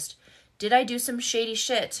narcissist. Did I do some shady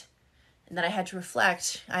shit? And then I had to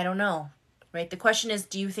reflect. I don't know. Right? The question is,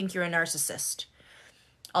 do you think you're a narcissist?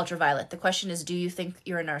 Ultraviolet. The question is, do you think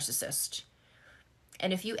you're a narcissist?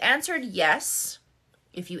 And if you answered yes,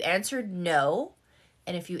 if you answered no,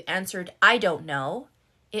 and if you answered I don't know,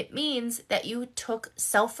 it means that you took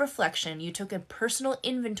self-reflection, you took a personal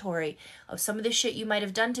inventory of some of the shit you might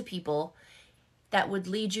have done to people that would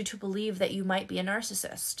lead you to believe that you might be a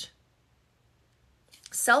narcissist.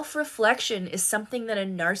 Self-reflection is something that a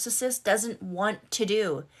narcissist doesn't want to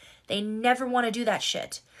do. They never want to do that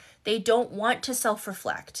shit. They don't want to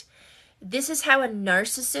self-reflect. This is how a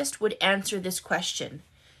narcissist would answer this question.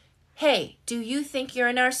 Hey, do you think you're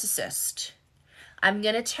a narcissist? I'm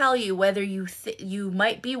going to tell you whether you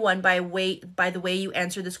might be one by the way you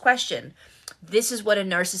answer this question. This is what a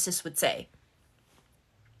narcissist would say.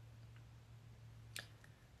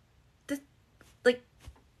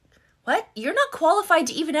 What? You're not qualified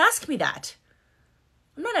to even ask me that.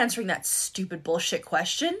 I'm not answering that stupid bullshit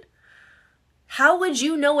question. How would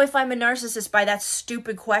you know if I'm a narcissist by that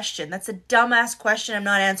stupid question? That's a dumbass question. I'm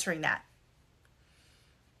not answering that.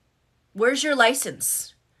 Where's your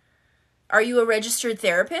license? Are you a registered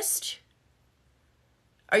therapist?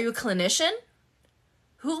 Are you a clinician?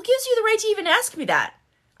 Who gives you the right to even ask me that?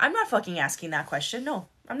 I'm not fucking asking that question. No,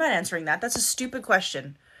 I'm not answering that. That's a stupid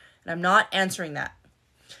question. And I'm not answering that.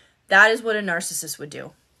 That is what a narcissist would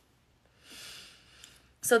do.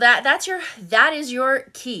 So that is your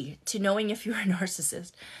key to knowing if you're a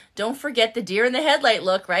narcissist. Don't forget the deer in the headlight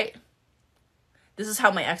look, right? This is how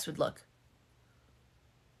my ex would look.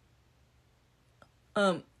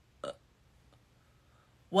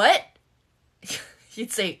 What?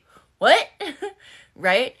 You'd say, what?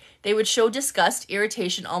 Right? They would show disgust,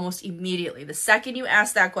 irritation almost immediately. The second you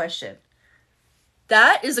ask that question.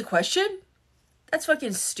 That is a question? That's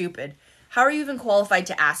fucking stupid. How are you even qualified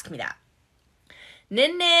to ask me that?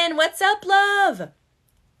 Nin, what's up, love?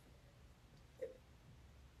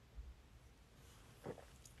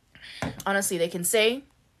 Honestly, they can say,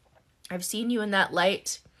 I've seen you in that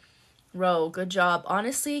light. Ro, good job.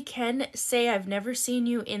 Honestly, can say I've never seen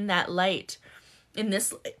you in that light. In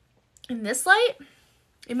this light? In this light?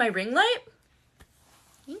 In my ring light?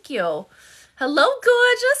 Thank you. Hello,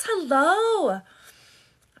 gorgeous. Hello.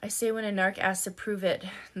 I say when a narc asks to prove it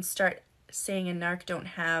and start saying a narc don't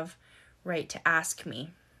have right to ask me.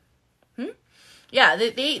 Yeah,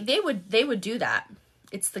 they would do that.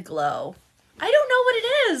 It's the glow. I don't know what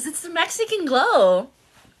it is. It's the Mexican glow.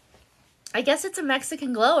 I guess it's a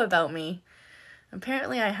Mexican glow about me.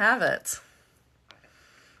 Apparently I have it.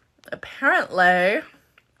 Apparently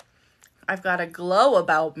I've got a glow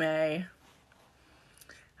about me.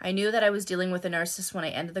 I knew that I was dealing with a narcissist when I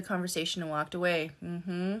ended the conversation and walked away.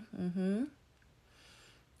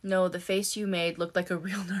 No, the face you made looked like a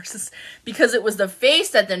real narcissist. Because it was the face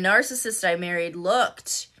that the narcissist I married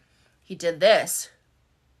looked. He did this.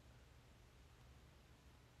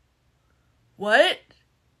 What?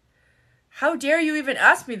 How dare you even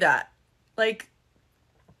ask me that? Like,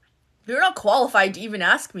 you're not qualified to even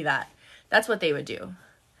ask me that. That's what they would do.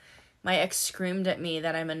 My ex screamed at me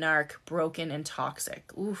that I'm a narc, broken and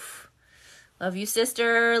toxic. Oof. Love you,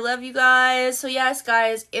 sister. Love you guys. So yes,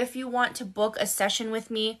 guys, if you want to book a session with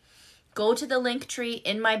me, go to the link tree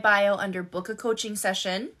in my bio under book a coaching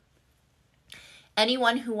session.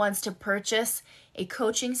 Anyone who wants to purchase a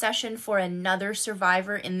coaching session for another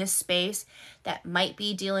survivor in this space that might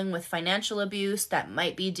be dealing with financial abuse, that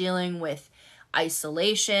might be dealing with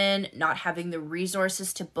isolation, not having the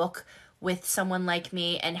resources to book with someone like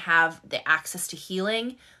me and have the access to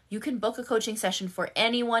healing, you can book a coaching session for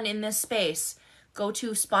anyone in this space. Go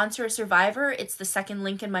to Sponsor a Survivor. It's the second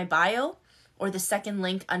link in my bio, or the second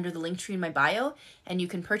link under the link tree in my bio, and you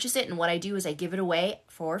can purchase it. And what I do is I give it away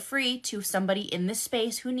for free to somebody in this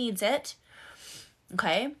space who needs it.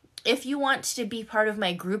 Okay? If you want to be part of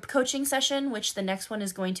my group coaching session, which the next one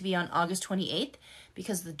is going to be on August 28th,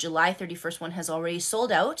 because the July 31st one has already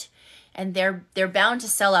sold out, and they're bound to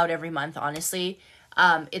sell out every month, honestly.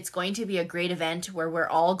 It's going to be a great event where we're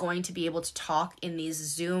all going to be able to talk in these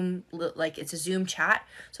Zoom, like it's a Zoom chat.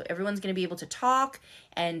 So everyone's going to be able to talk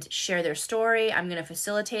and share their story. I'm going to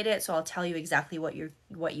facilitate it. So I'll tell you exactly what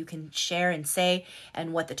you can share and say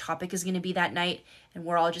and what the topic is going to be that night. And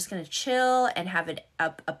we're all just going to chill and have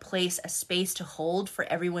a place, a space to hold for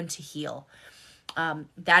everyone to heal.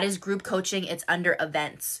 That is group coaching. It's under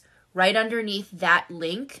events. Right underneath that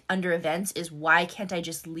link under events is Why Can't I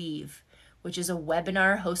Just Leave, which is a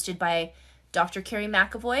webinar hosted by Dr. Carrie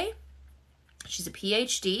McAvoy. She's a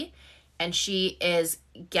PhD, and she is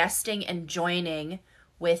guesting and joining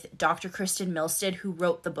with Dr. Kristen Milstead, who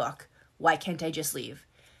wrote the book, Why Can't I Just Leave?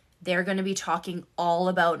 They're going to be talking all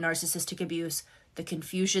about narcissistic abuse, the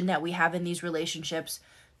confusion that we have in these relationships,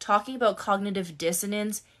 talking about cognitive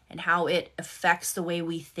dissonance and how it affects the way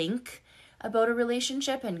we think about a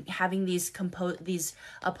relationship, and having these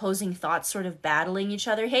opposing thoughts sort of battling each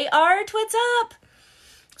other. Hey, Art, what's up?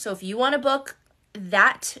 So if you want to book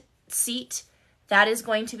that seat, that is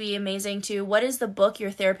going to be amazing too. What is the book your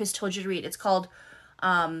therapist told you to read? It's called,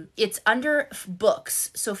 it's under books.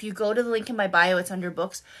 So if you go to the link in my bio, it's under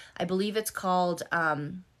books. I believe it's called,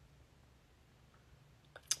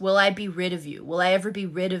 Will I Be Rid of You? Will I Ever Be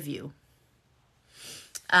Rid of You?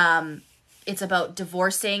 It's about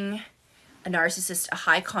divorcing a narcissist, a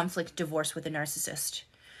high conflict divorce with a narcissist.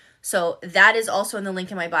 So that is also in the link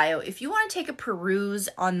in my bio. If you want to take a peruse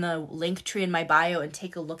on the link tree in my bio and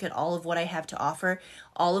take a look at all of what I have to offer,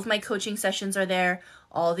 all of my coaching sessions are there,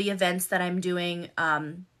 all the events that I'm doing,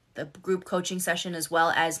 the group coaching session, as well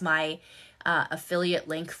as my affiliate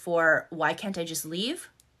link for Why Can't I Just Leave?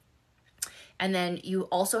 And then you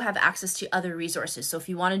also have access to other resources. So if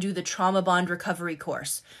you want to do the trauma bond recovery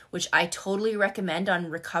course, which I totally recommend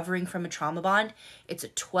on recovering from a trauma bond, it's a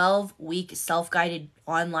 12-week self-guided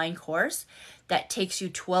online course that takes you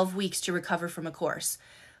 12 weeks to recover from a course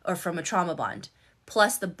or from a trauma bond.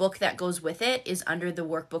 Plus the book that goes with it is under the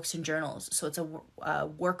workbooks and journals. So it's a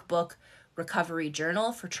workbook recovery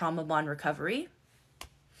journal for trauma bond recovery.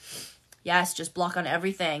 Yes, just block on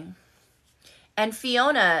everything. And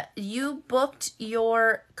Fiona, you booked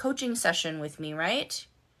your coaching session with me, right?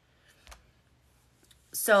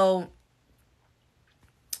 So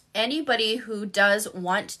anybody who does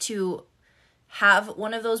want to have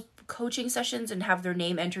one of those coaching sessions and have their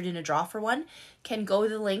name entered in a draw for one can go to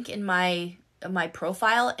the link in my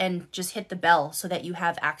profile and just hit the bell so that you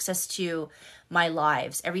have access to my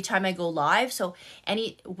lives every time I go live. So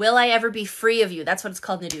will I ever be free of you? That's what it's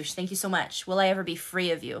called, Nadoosh. Thank you so much. Will I ever be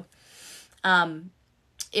free of you?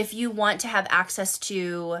 If you want to have access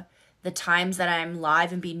to the times that I'm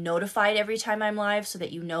live and be notified every time I'm live so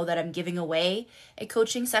that you know that I'm giving away a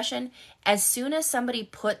coaching session, as soon as somebody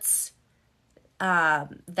puts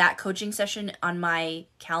that coaching session on my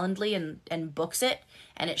Calendly and books it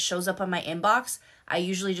and it shows up on my inbox, I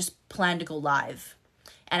usually just plan to go live.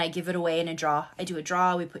 And I give it away in a draw. I do a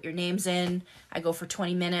draw, we put your names in, I go for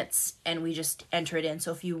 20 minutes, and we just enter it in.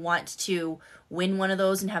 So if you want to win one of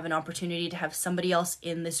those and have an opportunity to have somebody else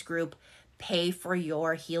in this group pay for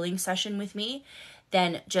your healing session with me,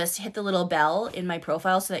 then just hit the little bell in my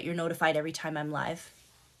profile so that you're notified every time I'm live.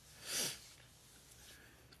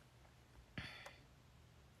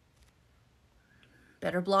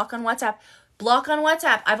 Better block on WhatsApp. Block on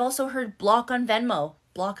WhatsApp. I've also heard block on Venmo,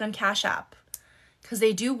 block on Cash App. Because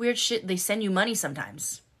they do weird shit. They send you money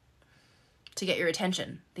sometimes to get your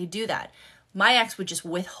attention. They do that. My ex would just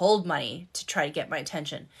withhold money to try to get my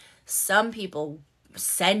attention. Some people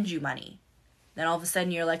send you money. Then all of a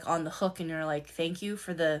sudden you're like on the hook and you're like, thank you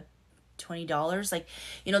for the $20. Like,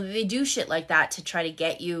 they do shit like that to try to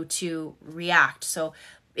get you to react. So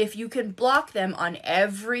if you can block them on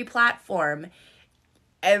every platform,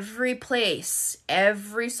 every place,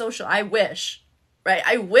 every social, I wish. Right?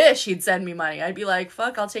 I wish he'd send me money. I'd be like,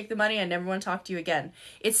 fuck, I'll take the money. I never want to talk to you again.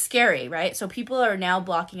 It's scary, right? So people are now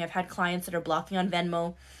blocking. I've had clients that are blocking on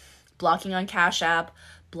Venmo, blocking on Cash App,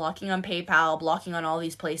 blocking on PayPal, blocking on all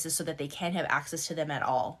these places so that they can't have access to them at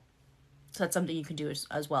all. So that's something you can do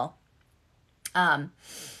as well. And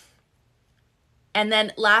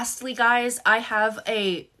then lastly, guys, I have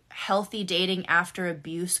a healthy dating after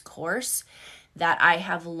abuse course that I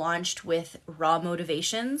have launched with Raw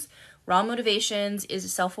Motivations. Raw Motivations is a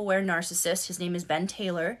self-aware narcissist. His name is Ben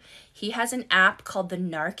Taylor. He has an app called the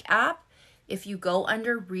Narc app. If you go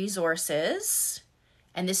under resources,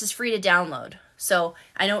 and this is free to download. So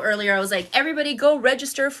I know earlier I was like, everybody go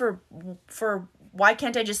register for Why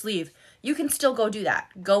Can't I Just Leave? You can still go do that.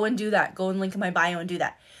 Go and do that. Go and link in my bio and do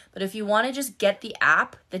that. But if you want to just get the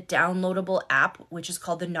app, the downloadable app, which is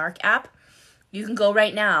called the Narc app, you can go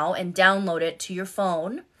right now and download it to your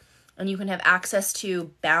phone. And you can have access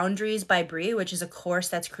to Boundaries by Bree, which is a course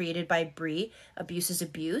that's created by Bree. Abuse is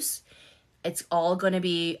abuse. It's all going to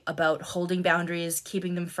be about holding boundaries,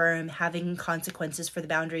 keeping them firm, having consequences for the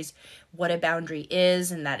boundaries, what a boundary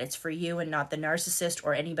is, and that it's for you and not the narcissist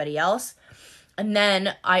or anybody else. And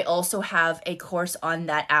then I also have a course on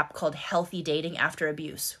that app called Healthy Dating After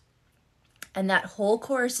Abuse. And that whole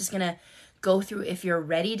course is going to go through if you're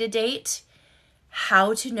ready to date,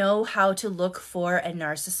 how to know how to look for a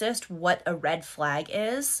narcissist, what a red flag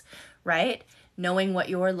is, right? Knowing what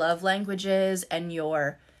your love language is and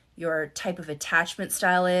your type of attachment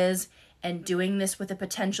style is, and doing this with a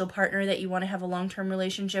potential partner that you want to have a long-term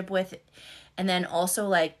relationship with. And then also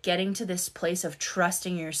like getting to this place of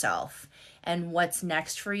trusting yourself and what's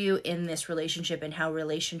next for you in this relationship and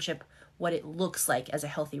what it looks like as a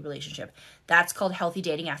healthy relationship. That's called Healthy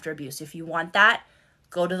Dating After Abuse. If you want that,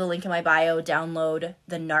 go to the link in my bio, download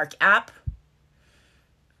the NARC app,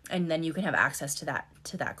 and then you can have access to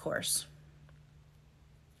that course.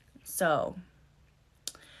 So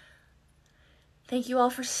thank you all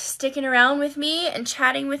for sticking around with me and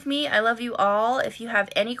chatting with me. I love you all. If you have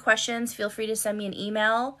any questions, feel free to send me an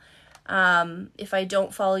email. If I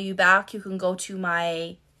don't follow you back, you can go to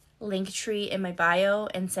my link tree in my bio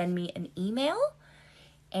and send me an email.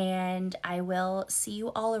 And I will see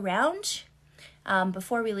you all around.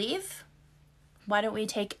 Before we leave, why don't we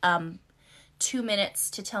take 2 minutes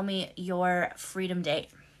to tell me your freedom date?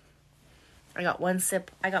 I got one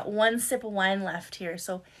sip of wine left here.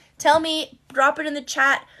 So tell me, drop it in the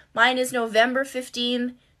chat. Mine is November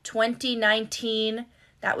 15, 2019.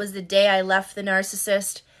 That was the day I left the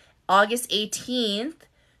narcissist. August 18th,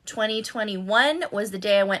 2021 was the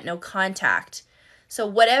day I went no contact. So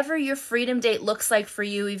whatever your freedom date looks like for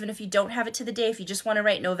you, even if you don't have it to the day, if you just want to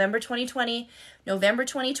write November 2020,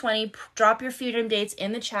 drop your freedom dates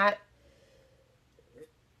in the chat.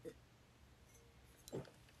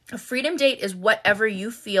 A freedom date is whatever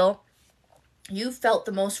you feel you felt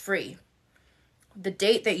the most free. The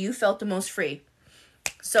date that you felt the most free.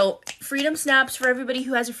 So freedom snaps for everybody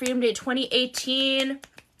who has a freedom date. 2018,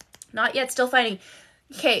 not yet, still fighting.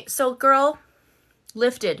 Okay, so girl,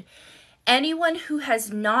 lifted. Anyone who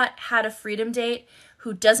has not had a freedom date,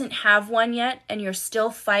 who doesn't have one yet, and you're still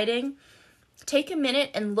fighting, take a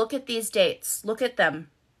minute and look at these dates. Look at them.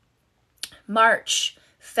 March,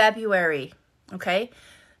 February, okay?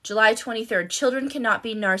 July 23rd, children cannot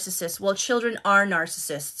be narcissists. Well, children are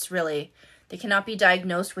narcissists, really. They cannot be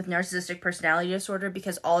diagnosed with narcissistic personality disorder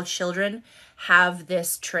because all children have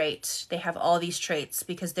this trait. They have all these traits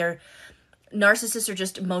because narcissists are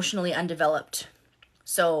just emotionally undeveloped.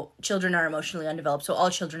 So children are emotionally undeveloped. So all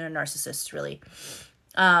children are narcissists, really.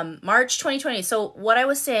 March 2020. So what I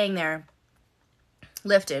was saying there,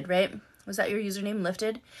 lifted, right? Was that your username,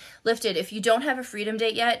 lifted? Lifted. If you don't have a freedom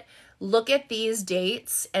date yet, look at these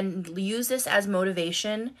dates and use this as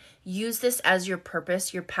motivation. Use this as your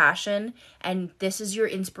purpose, your passion, and this is your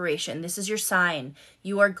inspiration. This is your sign.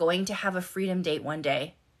 You are going to have a freedom date one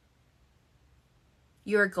day.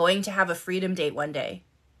 You are going to have a freedom date one day.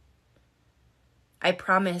 I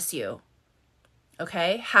promise you.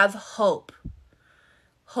 Okay? Have hope.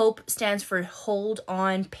 Hope stands for hold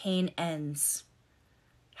on, pain ends.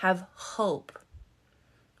 Have hope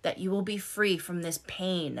that you will be free from this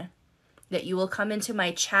pain. That you will come into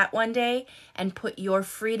my chat one day and put your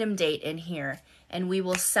freedom date in here and we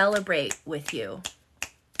will celebrate with you.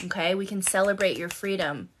 Okay? We can celebrate your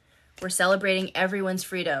freedom. We're celebrating everyone's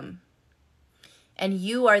freedom. And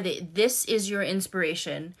this is your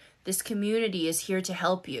inspiration. This community is here to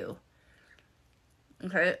help you.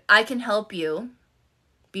 Okay? I can help you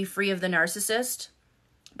be free of the narcissist,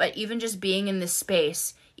 but even just being in this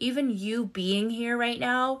space, even you being here right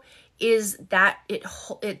now, that's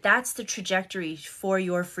the trajectory for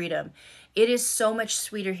your freedom. It is so much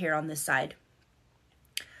sweeter here on this side.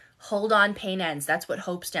 Hold on, pain ends. That's what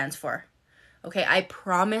hope stands for. Okay, I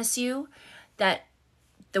promise you that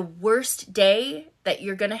the worst day that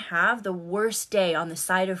you're going to have, the worst day on the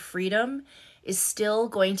side of freedom, is still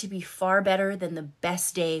going to be far better than the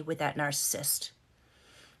best day with that narcissist.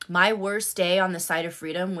 My worst day on the side of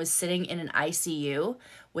freedom was sitting in an ICU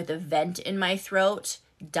with a vent in my throat,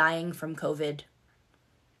 dying from COVID.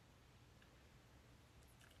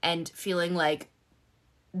 And feeling like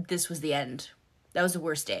this was the end. That was the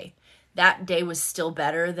worst day. That day was still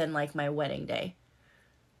better than like my wedding day.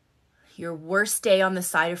 Your worst day on the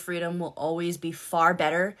side of freedom will always be far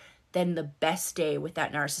better than the best day with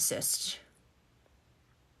that narcissist.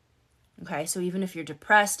 Okay, so even if you're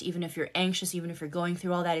depressed, even if you're anxious, even if you're going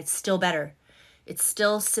through all that, it's still better. It's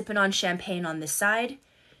still sipping on champagne on this side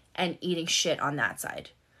and eating shit on that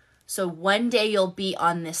side. So one day you'll be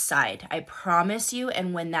on this side. I promise you.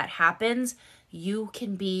 And when that happens, you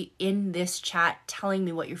can be in this chat telling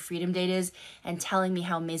me what your freedom date is and telling me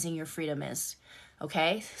how amazing your freedom is.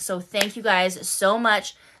 Okay? So thank you guys so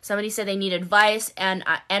much. Somebody said they need advice, and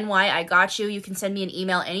NY, I got you. You can send me an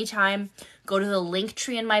email anytime. Go to the link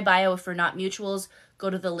tree in my bio. If we're not mutuals, go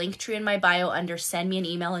to the link tree in my bio under send me an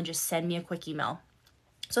email and just send me a quick email.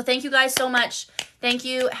 So thank you guys so much. Thank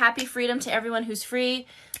you. Happy freedom to everyone who's free.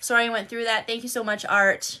 Sorry I went through that. Thank you so much,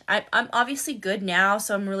 Art. I'm obviously good now,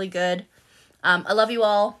 so I'm really good. I love you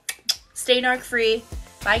all. Stay narc free.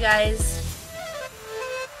 Bye, guys.